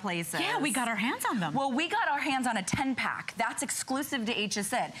lot of places. Yeah, we got our hands on them. Well, we got our hands on a 10-pack. That's exclusive to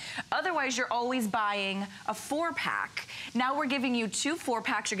HSN. Otherwise, you're always buying a 4-pack. Now we're giving you 2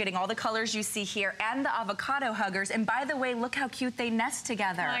 4-packs. You're getting all the colors you see here and the avocado huggers. And by the way, look how cute they nest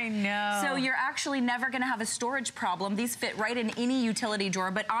together. I know. So you're actually never going to have a storage problem. These fit right in any utility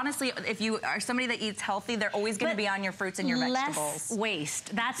drawer. But honestly, if you are somebody that eats healthy, they're always going to be on your fruits and your vegetables. Less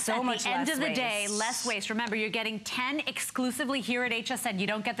waste. That's so much at the end of the waste. day, less waste. Remember, you're getting 10 exclusively here at HSN. You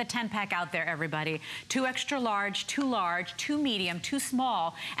don't get the 10-pack out there, everybody. 2 extra large, 2 medium, 2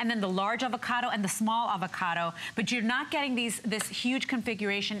 small, and then the large avocado and the small avocado. But you're not getting this huge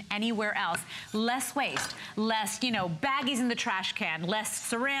configuration anywhere else. Less waste, less, you know, baggies in the trash can,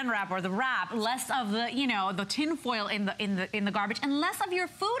 less saran wrap or the wrap, less of the, you know, the tin foil in the garbage, and less of your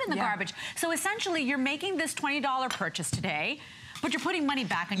food in the garbage. So essentially, you're making this $20 purchase today, but you're putting money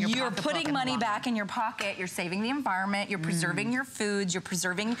back in your pocket. You're putting money back in your pocket. You're saving the environment. You're preserving your foods. You're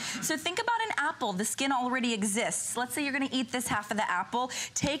preserving. So think about an apple. The skin already exists. Let's say you're going to eat this half of the apple.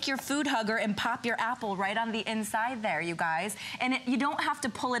 Take your food hugger and pop your apple right on the inside there, you guys. And you don't have to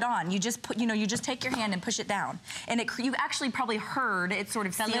pull it on. You just put, you know, you just take your hand and push it down. And you actually probably heard it sort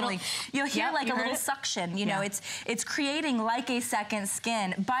of sealing. You'll hear like a little suction. You know, it's creating like a second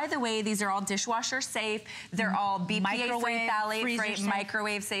skin. By the way, these are all dishwasher safe. They're all BPA-free, phthalate-free,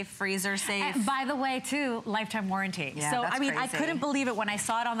 microwave safe, freezer safe. And by the way, too, lifetime warranty. Yeah, so, that's I mean, crazy. I couldn't believe it when I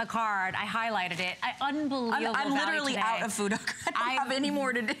saw it on the card. I highlighted it. Unbelievable. I'm literally out of food. I don't have any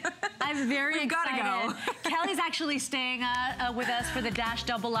more to do. I'm very excited. Gotta go. Kelly's actually staying with us for the Dash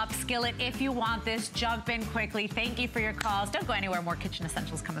Double Up Skillet. If you want this, jump in quickly. Thank you for your calls. Don't go anywhere. More Kitchen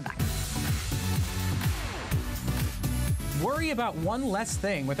Essentials coming back. Worry about one less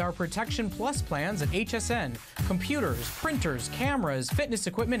thing with our Protection Plus plans at HSN. Computers, printers, cameras, fitness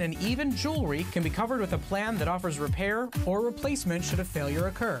equipment, and even jewelry can be covered with a plan that offers repair or replacement should a failure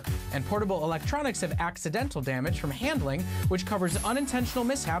occur. And portable electronics have accidental damage from handling, which covers unintentional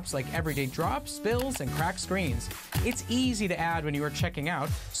mishaps like everyday drops, spills, and cracked screens. It's easy to add when you are checking out.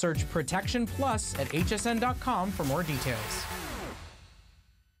 Search Protection Plus at hsn.com for more details.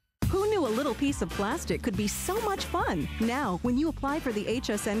 Who knew a little piece of plastic could be so much fun? Now, when you apply for the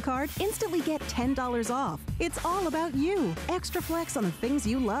HSN card, instantly get $10 off. It's all about you. Extra flex on the things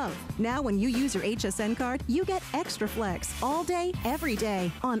you love. Now, when you use your HSN card, you get extra flex all day, every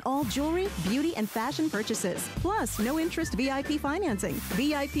day on all jewelry, beauty, and fashion purchases. Plus, no interest VIP financing,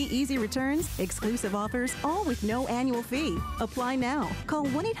 VIP easy returns, exclusive offers, all with no annual fee. Apply now. Call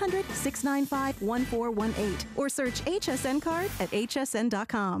 1-800-695-1418 or search HSN card at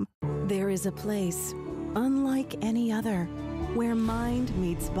hsn.com. There is a place, unlike any other, where mind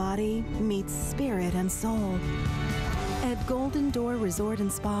meets body, meets spirit and soul. At Golden Door Resort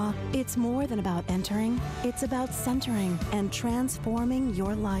and Spa, it's more than about entering, it's about centering and transforming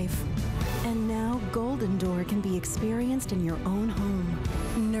your life. And now Golden Door can be experienced in your own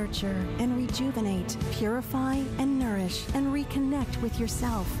home. Nurture and rejuvenate, purify and nourish, and reconnect with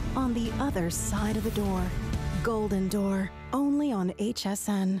yourself on the other side of the door. Golden Door, only on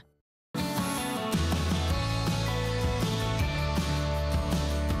HSN.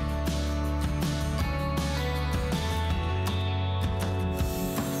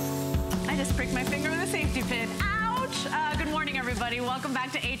 I just pricked my finger with a safety pin. Ouch! Good morning, everybody. everybody. Welcome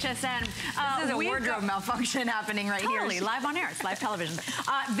back to HSN. This is a wardrobe malfunction happening right here. Totally, live on air. It's live television.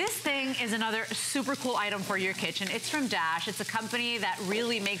 This thing is another super cool item for your kitchen. It's from Dash. It's a company that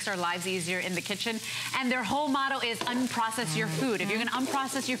really makes our lives easier in the kitchen. And their whole motto is unprocess your food. If you're going to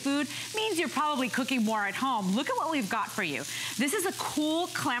unprocess your food, means you're probably cooking more at home. Look at what we've got for you. This is a cool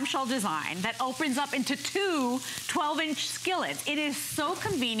clamshell design that opens up into two 12-inch skillets. It is so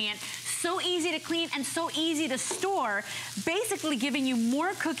convenient, so easy to clean, and so easy to store, basically giving you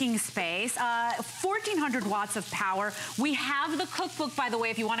more cooking space, 1,400 watts of power. We have the cookbook, by the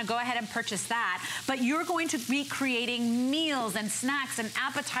way, if you want to go ahead and purchase that, but you're going to be creating meals and snacks and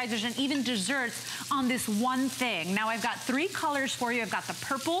appetizers and even desserts on this one thing. Now, I've got 3 colors for you. I've got the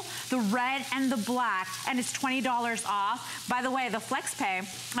purple, the red, and the black, and it's $20 off. By the way, the flex pay,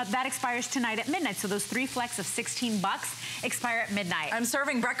 that expires tonight at midnight, so those 3 flex of 16 bucks expire at midnight. I'm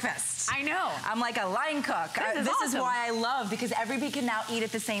serving breakfast. I know. I'm like a line cook. This is why I love, because everybody can now eat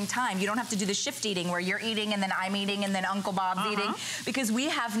at the same time. You don't have to do the shift eating where you're eating and then I'm eating and then Uncle Bob's eating, because we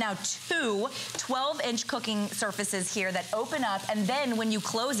have now 2 12-inch cooking surfaces here that open up, and then when you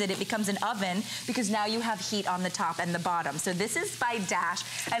close it, it becomes an oven, because now you have heat on the top and the bottom. So this is by Dash.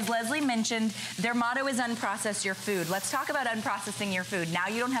 As Leslie mentioned, their motto is unprocess your food. Let's talk about unprocessing your food. Now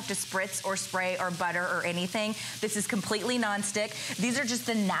you don't have to spritz or spray or butter or anything. This is completely nonstick. These are just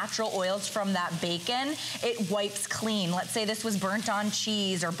the natural oils from that bacon. It wipes clean. Let's say this was burnt on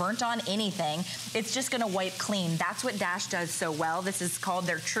cheese or burnt on anything. It's just gonna wipe clean. That's what Dash does so well. This is called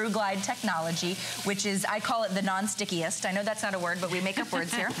their True Glide technology, which is, I call it the non-stickiest. I know that's not a word, but we make up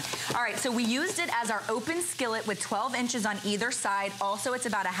words here. All right, so we used it as our open skillet with 12 inches on either side. Also, it's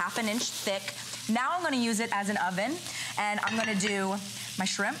about a ½ an inch thick. Now I'm gonna use it as an oven, and I'm gonna do my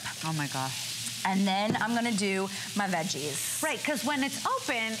shrimp. Oh my gosh. And then I'm gonna do my veggies. Right, because when it's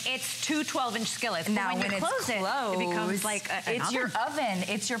open, it's 2 12-inch skillets. Now when you close it, it becomes like an it's oven. your oven.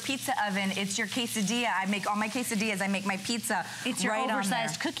 It's your pizza oven. It's your quesadilla. I make all my quesadillas. I make my pizza. It's your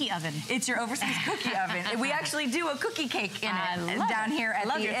oversized cookie oven. It's your oversized cookie oven. We actually do a cookie cake in it down here at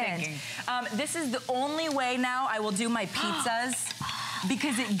the end. This is the only way now I will do my pizzas.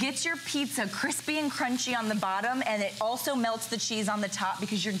 Because it gets your pizza crispy and crunchy on the bottom, and it also melts the cheese on the top,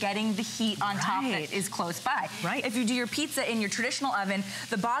 because you're getting the heat on top that is close by. Right. If you do your pizza in your traditional oven,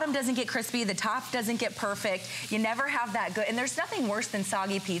 the bottom doesn't get crispy, the top doesn't get perfect. You never have that good. And there's nothing worse than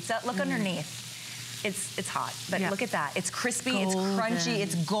soggy pizza. Look underneath. It's hot, but look at that. It's crispy, it's crunchy,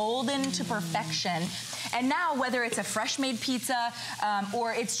 it's golden to perfection. And now, whether it's a fresh-made pizza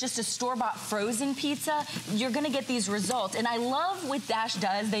or it's just a store-bought frozen pizza, you're gonna get these results. And I love what Dash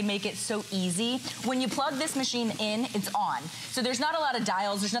does. They make it so easy. When you plug this machine in, it's on. So there's not a lot of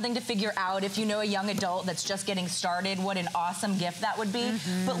dials. There's nothing to figure out. If you know a young adult that's just getting started, what an awesome gift that would be.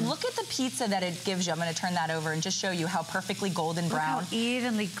 But look at the pizza that it gives you. I'm gonna turn that over and just show you how perfectly golden brown. Look how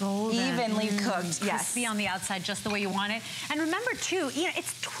evenly golden. Evenly cooked, yes. Crispy on the outside, just the way you want it. And remember too, you know,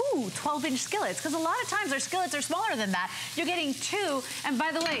 it's 2 12-inch skillets, because a lot of times our skillets are smaller than that. You're getting 2, and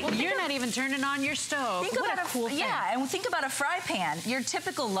by the way, you're not even turning on your stove. Think about a cool thing. Yeah, and think about a fry pan. Your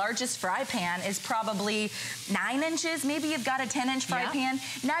typical largest fry pan is probably 9 inches. Maybe you've got a 10-inch fry pan.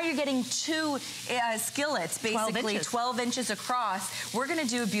 Now you're getting 2 skillets, basically 12 inches across. We're gonna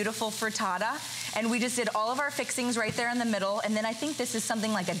do a beautiful frittata, and we just did all of our fixings right there in the middle, and then I think this is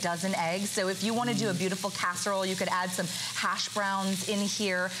something like a dozen eggs. So if you want to do a beautiful casserole, you could add some hash browns in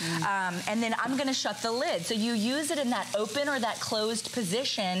here, and then I'm gonna shut the lid. So you use it in that open or that closed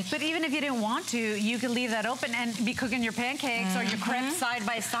position. But even if you didn't want to, you could leave that open and be cooking your pancakes or your crepes side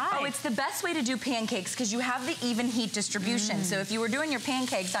by side. Oh, it's the best way to do pancakes, because you have the even heat distribution. So if you were doing your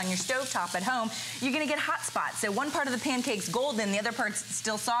pancakes on your stovetop at home, you're gonna get hot spots. So one part of the pancake's golden, the other part's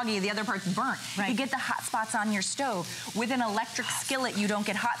still soggy, the other part's burnt. You get the hot spots on your stove. With an electric skillet, you don't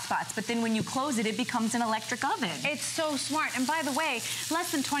get hot spots, but then when you close it, it becomes an electric oven. It's so smart. And by the way,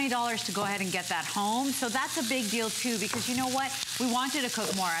 less than $20 to go ahead and get that home. So that's a big deal too, because you know what? We want you to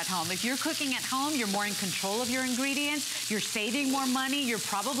cook more at home. If you're cooking at home, you're more in control of your ingredients. You're saving more money. You're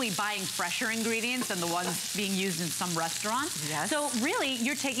probably buying fresher ingredients than the ones being used in some restaurants. So really,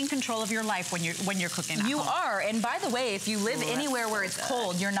 you're taking control of your life when you're cooking at home. You are. And by the way, if you live anywhere where it's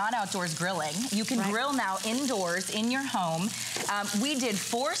cold, you're not outdoors grilling. You can grill now indoors in your home. We did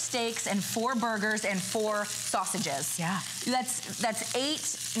 4 steaks and 4 burgers burgers, and 4 sausages. Yeah. That's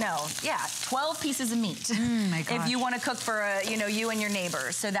 12 pieces of meat. My gosh. If you want to cook for, you and your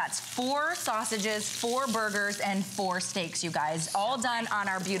neighbors. So that's 4 sausages, 4 burgers, and 4 steaks, you guys. All done on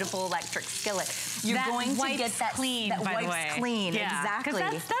our beautiful electric skillet. You're going to get that clean, that by the wipes way. clean. Yeah, exactly.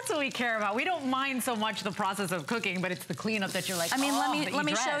 because that's what we care about. We don't mind so much the process of cooking, but it's the cleanup that you're like, I mean, let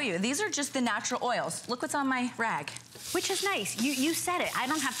me show you. These are just the natural oils. Look what's on my rag. Which is nice. You said it. I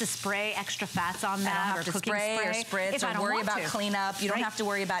don't have to spray extra fats on that. I don't have to spray or spritz or worry about cleanup. You don't have to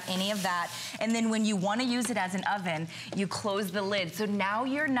worry about any of that. And then when you want to use it as an oven, you close the lid. So now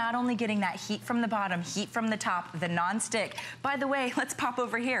you're not only getting that heat from the bottom, heat from the top, the non-stick. By the way, let's pop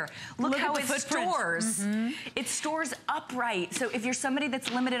over here. Look how it stores. It stores upright. So if you're somebody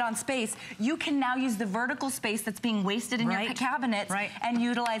that's limited on space, you can now use the vertical space that's being wasted in your cabinets and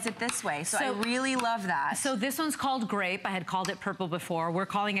utilize it this way. So I really love that. So this one's called grape. I had called it purple before. We're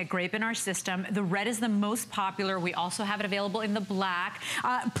calling it grape in our system. The red is the most popular. We also have it available in the black.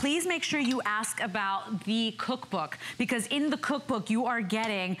 Please make sure you ask about the cookbook, because in the cookbook you are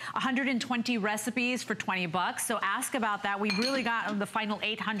getting 120 recipes for 20 bucks. So ask about that. We really got the final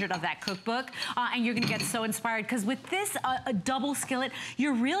 800 of that cookbook, and you're gonna get so inspired, because with this a double skillet,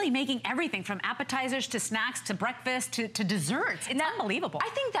 you're really making everything from appetizers to snacks to breakfast to desserts. It's unbelievable. I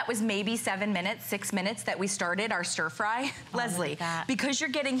think that was maybe 7 minutes, 6 minutes that we started our stir fry, Leslie, because you're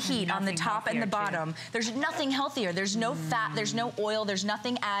getting heat on the top and the bottom. There's nothing healthier. There's no fat, there's no oil, there's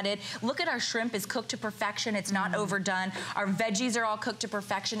nothing added. Look at our shrimp is cooked to perfection. It's not overdone. Our veggies are all cooked to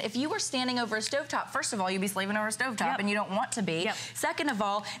perfection. If you were standing over a stovetop, first of all, you'd be slaving over a stovetop and you don't want to be. Second of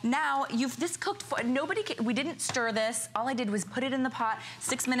all, now this cooked for, we didn't stir this. All I did was put it in the pot.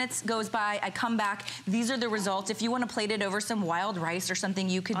 6 minutes goes by, I come back. These are the results. If you want to plate it over some wild rice or something,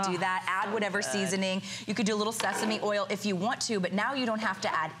 you could do that. Add whatever seasoning. You could do a little sesame oil if you want to, but now you don't have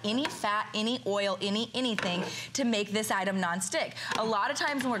to add any fat, any oil, anything to make this item non-stick. A lot of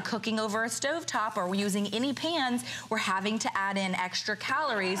times when we're cooking over a stovetop or we're using any pans, we're having to add in extra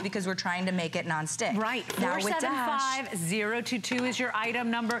calories because we're trying to make it non-stick. Right. 475-022 is your item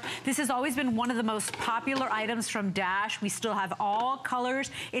number. This has always been one of the most popular items from Dash. We still have all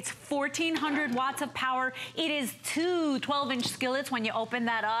colors. It's 1,400 watts of power. It is 2 12-inch skillets when you open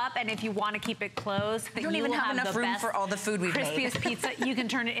that up, and if you want to keep it closed, you don't even have enough room for all the food we've made. Crispiest pizza, you can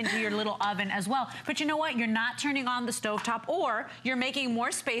turn it into your little oven as well. But you know what? You're not turning on the stovetop, or you're making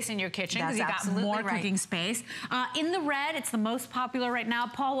more space in your kitchen because you got more cooking space. In the red, it's the most popular right now.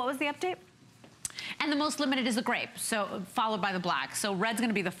 Paul, what was the update? And the most limited is the grape, so followed by the black. So red's going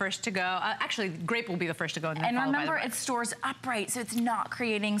to be the first to go. Actually, grape will be the first to go, and then followed by the red. It stores upright, so it's not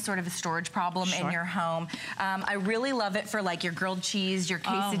creating sort of a storage problem in your home. I really love it for like your grilled cheese, your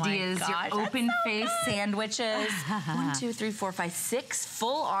quesadillas, your open-face sandwiches. 1, 2, 3, 4, 5, 6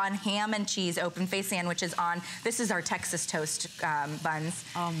 full-on ham and cheese open-face sandwiches on. This is our Texas toast buns.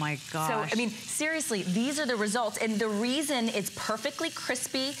 Oh my gosh. So, I mean, seriously, these are the results. And the reason it's perfectly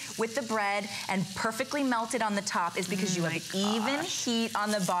crispy with the bread and perfectly melted on the top is because you have even heat on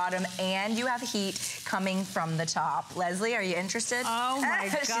the bottom and you have heat coming from the top. Leslie, are you interested? Oh my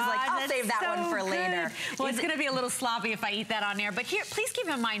God. She's like, I'll save that one for later. Well, it's going to be a little sloppy if I eat that on air. But here, please keep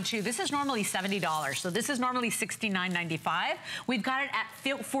in mind too, this is normally $70. So this is normally $69.95. We've got it at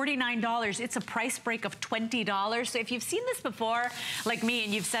 $49. It's a price break of $20. So if you've seen this before, like me,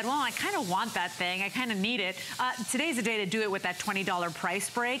 and you've said, well, I kind of want that thing, I kind of need it, today's the day to do it with that $20 price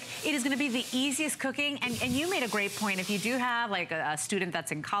break. It is going to be the easiest cooking, and you made a great point. If you do have like a student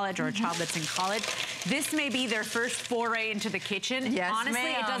that's in college or a child that's in college, this may be their first foray into the kitchen. Yes, honestly,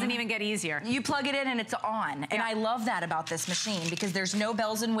 it doesn't even get easier. You plug it in and it's on. And I love that about this machine because there's no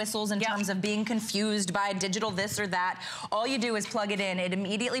bells and whistles in terms of being confused by digital this or that. All you do is plug it in. It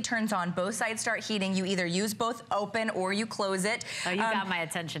immediately turns on. Both sides start heating. You either use both open or you close it. Oh, you got my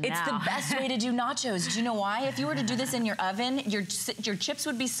attention now. It's the best way to do nachos. Do you know why? If you were to do this in your oven, your chips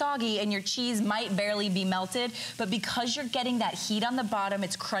would be soggy and your cheese might barely be melted, but because you're getting that heat on the bottom,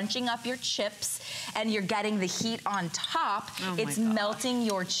 it's crunching up your chips, and you're getting the heat on top, it's melting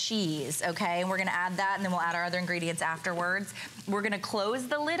your cheese, okay? And we're gonna add that, and then we'll add our other ingredients afterwards. We're gonna close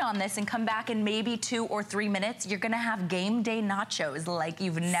the lid on this and come back in maybe 2 or 3 minutes. You're gonna have game day nachos like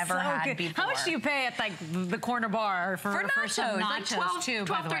you've never had before. How much do you pay at like the corner bar for nachos? Some nachos like 12, too,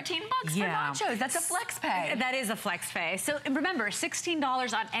 12, 13 bucks for nachos. That's a flex pay. That is a flex pay. So remember,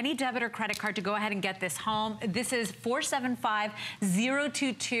 $16 on any debit or credit card to to go ahead and get this home. This is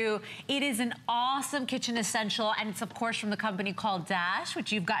 475022. It is an awesome kitchen essential, and it's of course from the company called Dash,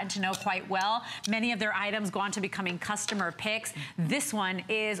 which you've gotten to know quite well. Many of their items go on to becoming customer picks. This one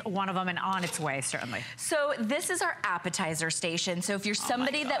is one of them and on its way, certainly. So this is our appetizer station. So if you're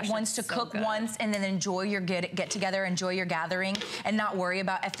somebody that wants to cook once and then enjoy your get together, enjoy your gathering, and not worry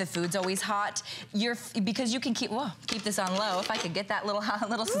about if the food's always hot, because you can keep this on low. If I could get that little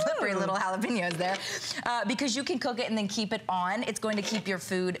slippery little jalapenos there, because you can cook it and then keep it on. It's going to keep your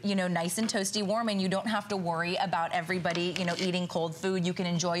food, you know, nice and toasty warm, and you don't have to worry about everybody, you know, eating cold food. You can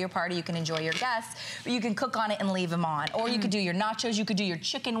enjoy your party, you can enjoy your guests, but you can cook on it and leave them on. Or you could do your nachos, you could do your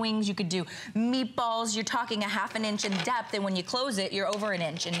chicken wings, you could do meatballs. You're talking a ½ inch in depth, and when you close it, you're over an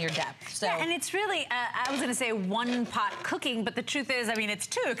inch in your depth. So. Yeah, and it's really, I was gonna say one pot cooking, but the truth is, I mean, it's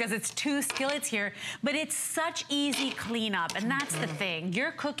two, because it's 2 skillets here, but it's such easy cleanup, and that's the thing.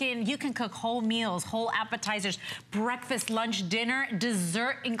 You're cooking, you can cook whole meals, whole appetizers, breakfast, lunch, dinner,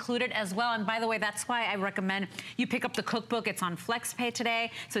 dessert included as well. And by the way, that's why I recommend you pick up the cookbook. It's on FlexPay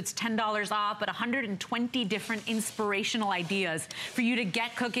today, so it's $10 off, but 120 different inspirational ideas for you to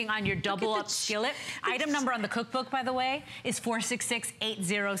get cooking on your double up skillet. Item number on the cookbook, by the way, is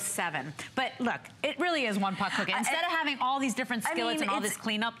 466807. But look, it really is one pot cooking. Instead of having all these different skillets and all this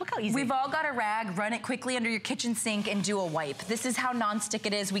cleanup, look how easy. We've all got a rag, run it quickly under your kitchen sink and do a wipe. This is how nonstick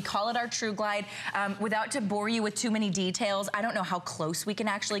it is. We call it our True Glide. Without to bore you with too many details, I don't know how close we can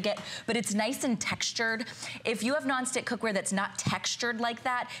actually get, but it's nice and textured. If you have nonstick cookware that's not textured like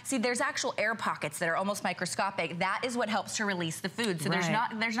that, see, there's actual air pockets that are almost microscopic. That is what helps to release the food. So there's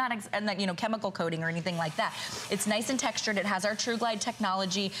not you know, chemical coating or anything like that. It's nice and textured. It has our True Glide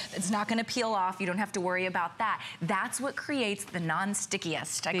technology. It's not going to peel off. You don't have to worry about that. That's what creates the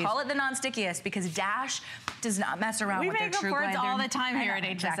non-stickiest. I call it the non-stickiest because Dash does not mess around with their True Glide. We make up words all the time here at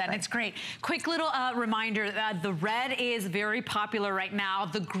HSN. Exactly. It's great. Quick little reminder, the red is very popular right now.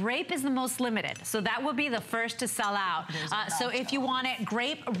 The grape is the most limited, so that will be the first to sell out. So if you want it,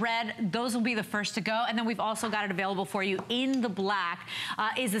 grape, red, those will be the first to go. And then we've also got it available for you in the black,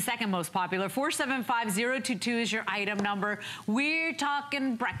 is the second most popular. 475022 is your item number. We're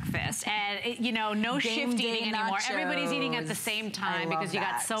talking breakfast, and you know, no shift eating anymore. Everybody's eating at the same time because you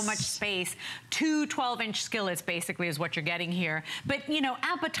got so much space. 2 12-inch skillets basically is what you're getting here. But you know,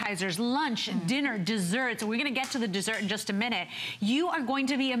 appetizers, lunch, dinner, desserts. We're gonna get to the dessert in just a minute. You are going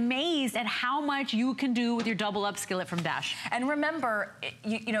to be amazed at how much you can do with your double up skillet from Dash. And remember,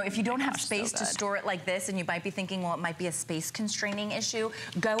 you know, if you don't have space to store it like this, and you might be thinking, well, it might be a space constraining issue,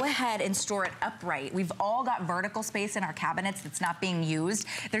 go ahead and store it upright. We've all got vertical space in our cabinets that's not being used.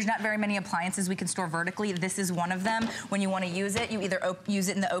 There's not very many appliances we can store vertically. This is one of them. When you want to use it, you either use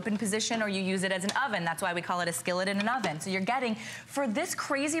it in the open position or you use it as an oven. That's why we call it a skillet in an oven. So you're getting, for this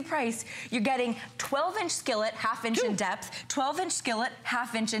crazy price, you're getting 12-inch skillet, ½ inch in depth, 12-inch skillet,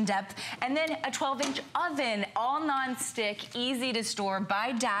 ½ inch in depth, and then a 12-inch oven, all non-stick, easy to store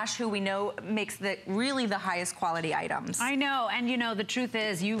by Dash, who we know makes really the highest quality items. I know, and you know, the truth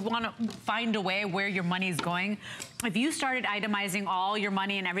is you want to find a way where your money's going. If you started itemizing all your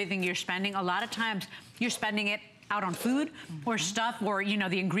money and everything you're spending, a lot of times you're spending it out on food or stuff, or you know,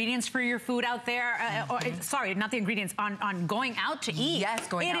 the ingredients for your food out there, sorry, not the ingredients, on going out to eat. Yes,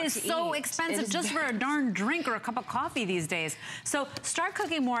 going out to eat. It is so expensive just for a darn drink or a cup of coffee these days. So start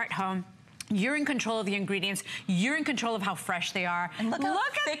cooking more at home. You're in control of the ingredients. You're in control of how fresh they are. And look how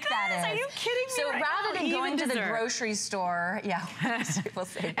thick that is. Are you kidding me? So rather than going to the grocery store,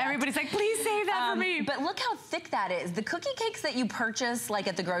 everybody's like, please save that for me. But look how thick that is. The cookie cakes that you purchase, like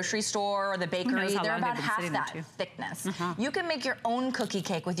at the grocery store or the bakery, they're about half that thickness. You can make your own cookie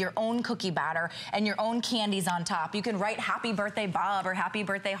cake with your own cookie batter and your own candies on top. You can write Happy Birthday Bob or Happy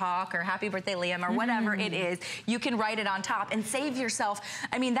Birthday Hawk or Happy Birthday Liam or whatever it is. You can write it on top and save yourself.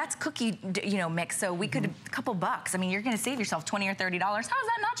 I mean, that's cookie, you know, mix. So we could, a couple bucks. I mean, you're going to save yourself $20 or $30. How's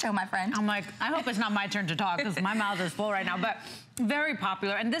that nacho, my friend? I'm like, I hope it's not my turn to talk because my mouth is full right now. But very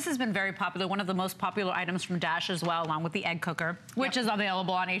popular, and this has been very popular. One of the most popular items from Dash as well, along with the egg cooker, which is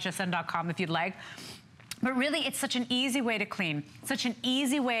available on hsn.com if you'd like. But really, it's such an easy way to clean, such an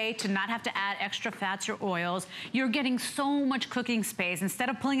easy way to not have to add extra fats or oils. You're getting so much cooking space. Instead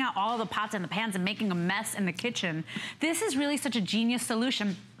of pulling out all the pots and the pans and making a mess in the kitchen, this is really such a genius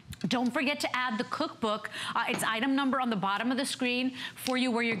solution. Don't forget to add the cookbook. It's item number on the bottom of the screen for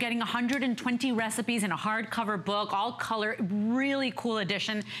you, where you're getting 120 recipes in a hardcover book, all color, really cool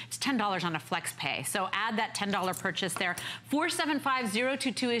edition. It's $10 on a flex pay. So add that $10 purchase there.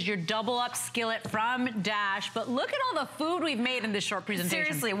 475022 is your double up skillet from Dash. But look at all the food we've made in this short presentation.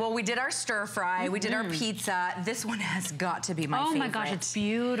 Seriously, well, we did our stir fry, we did our pizza. This one has got to be my favorite. Oh my gosh, it's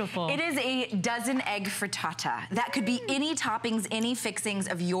beautiful. It is a dozen egg frittata. That could be any toppings, any fixings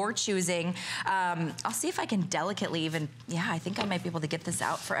of your choosing. I'll see if I can delicately even, yeah, I think I might be able to get this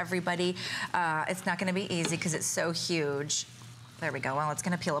out for everybody. It's not gonna be easy because it's so huge. There we go. Well, it's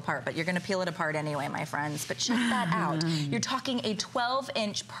going to peel apart, but you're going to peel it apart anyway, my friends. But check that out. You're talking a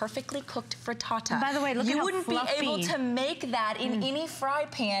 12-inch perfectly cooked frittata. By the way, look at how wouldn't fluffy. be able to make that in any fry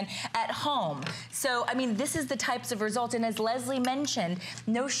pan at home. So, I mean, this is the types of results. And as Leslie mentioned,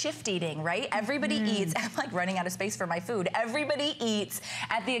 no shift eating, right? Everybody eats. I'm like running out of space for my food. Everybody eats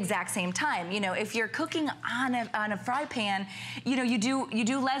at the exact same time. You know, if you're cooking on a fry pan, you know, you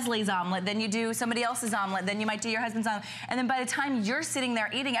do Leslie's omelet, then you do somebody else's omelet, then you might do your husband's omelet, and then by the time you're sitting there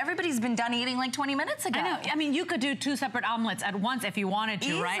eating, everybody's been done eating like 20 minutes ago. I know. I mean, you could do 2 separate omelets at once if you wanted to,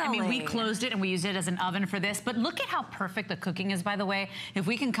 Easily. right? I mean, we closed it and we used it as an oven for this. But look at how perfect the cooking is, by the way. If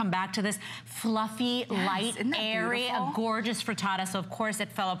we can come back to this fluffy, light, airy, a gorgeous frittata. So, of course, it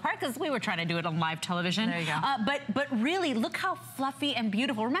fell apart because we were trying to do it on live television. There you go. But really, look how fluffy and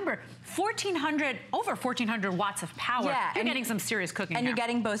beautiful. Remember, over 1,400 watts of power. Yeah, you're getting some serious cooking And here. you're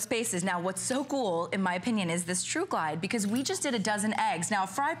getting both spaces. Now, what's so cool, in my opinion, is this True Glide, because we just did a dozen eggs. Now, a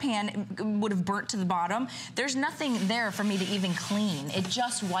fry pan would have burnt to the bottom. There's nothing there for me to even clean. It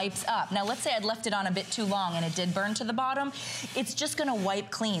just wipes up. Now, let's say I'd left it on a bit too long and it did burn to the bottom. It's just gonna wipe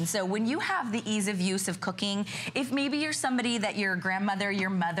clean. So when you have the ease of use of cooking, if maybe you're somebody that your grandmother,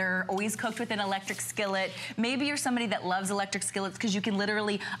 your mother always cooked with an electric skillet, maybe you're somebody that loves electric skillets because you can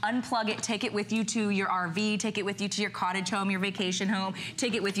literally unplug it, take it with you to your RV, take it with you to your cottage home, your vacation home,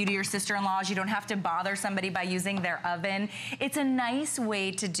 take it with you to your sister-in-law's. You don't have to bother somebody by using their oven. It's a nice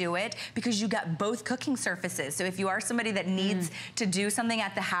way to do it because you got both cooking surfaces. So if you are somebody that needs to do something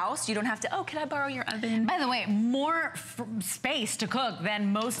at the house, you don't have to, oh, can I borrow your oven? By the way, more space to cook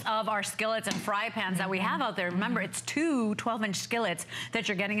than most of our skillets and fry pans that we have out there. Remember, it's 2 12-inch skillets that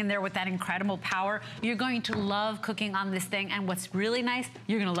you're getting in there with that incredible power. You're going to love cooking on this thing, and what's really nice,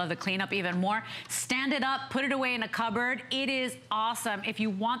 you're gonna love the cleanup even more. Stand it up, put it away in a cupboard. It is awesome. If you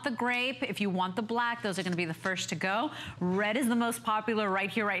want the grape, if you want the black, those are gonna be the first to go. Red is the most popular right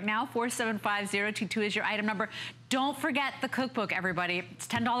here, right now. 475022 is your item number. Don't forget the cookbook, everybody. It's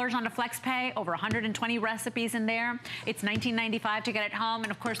 $10 on a flex pay, over 120 recipes in there. It's $19.95 to get it home.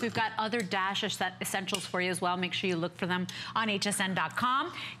 And of course, we've got other Dash essentials for you as well. Make sure you look for them on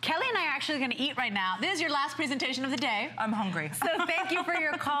hsn.com. Kelly and I are actually gonna eat right now. This is your last presentation of the day. I'm hungry. So thank you for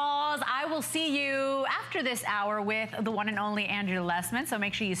your calls. I will see you after this hour with the one and only Andrew Lessman. So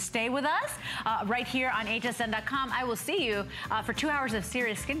make sure you stay with us right here on hsn.com. I will see you for 2 hours of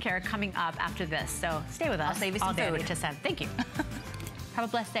serious skincare coming up after this. So stay with us. I'll save you some all day food. at HSN. Thank you. Have a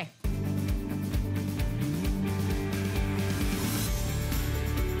blessed day.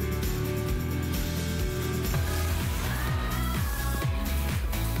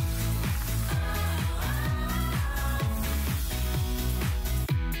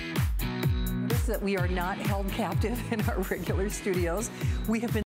 That we are not held captive in our regular studios. We have been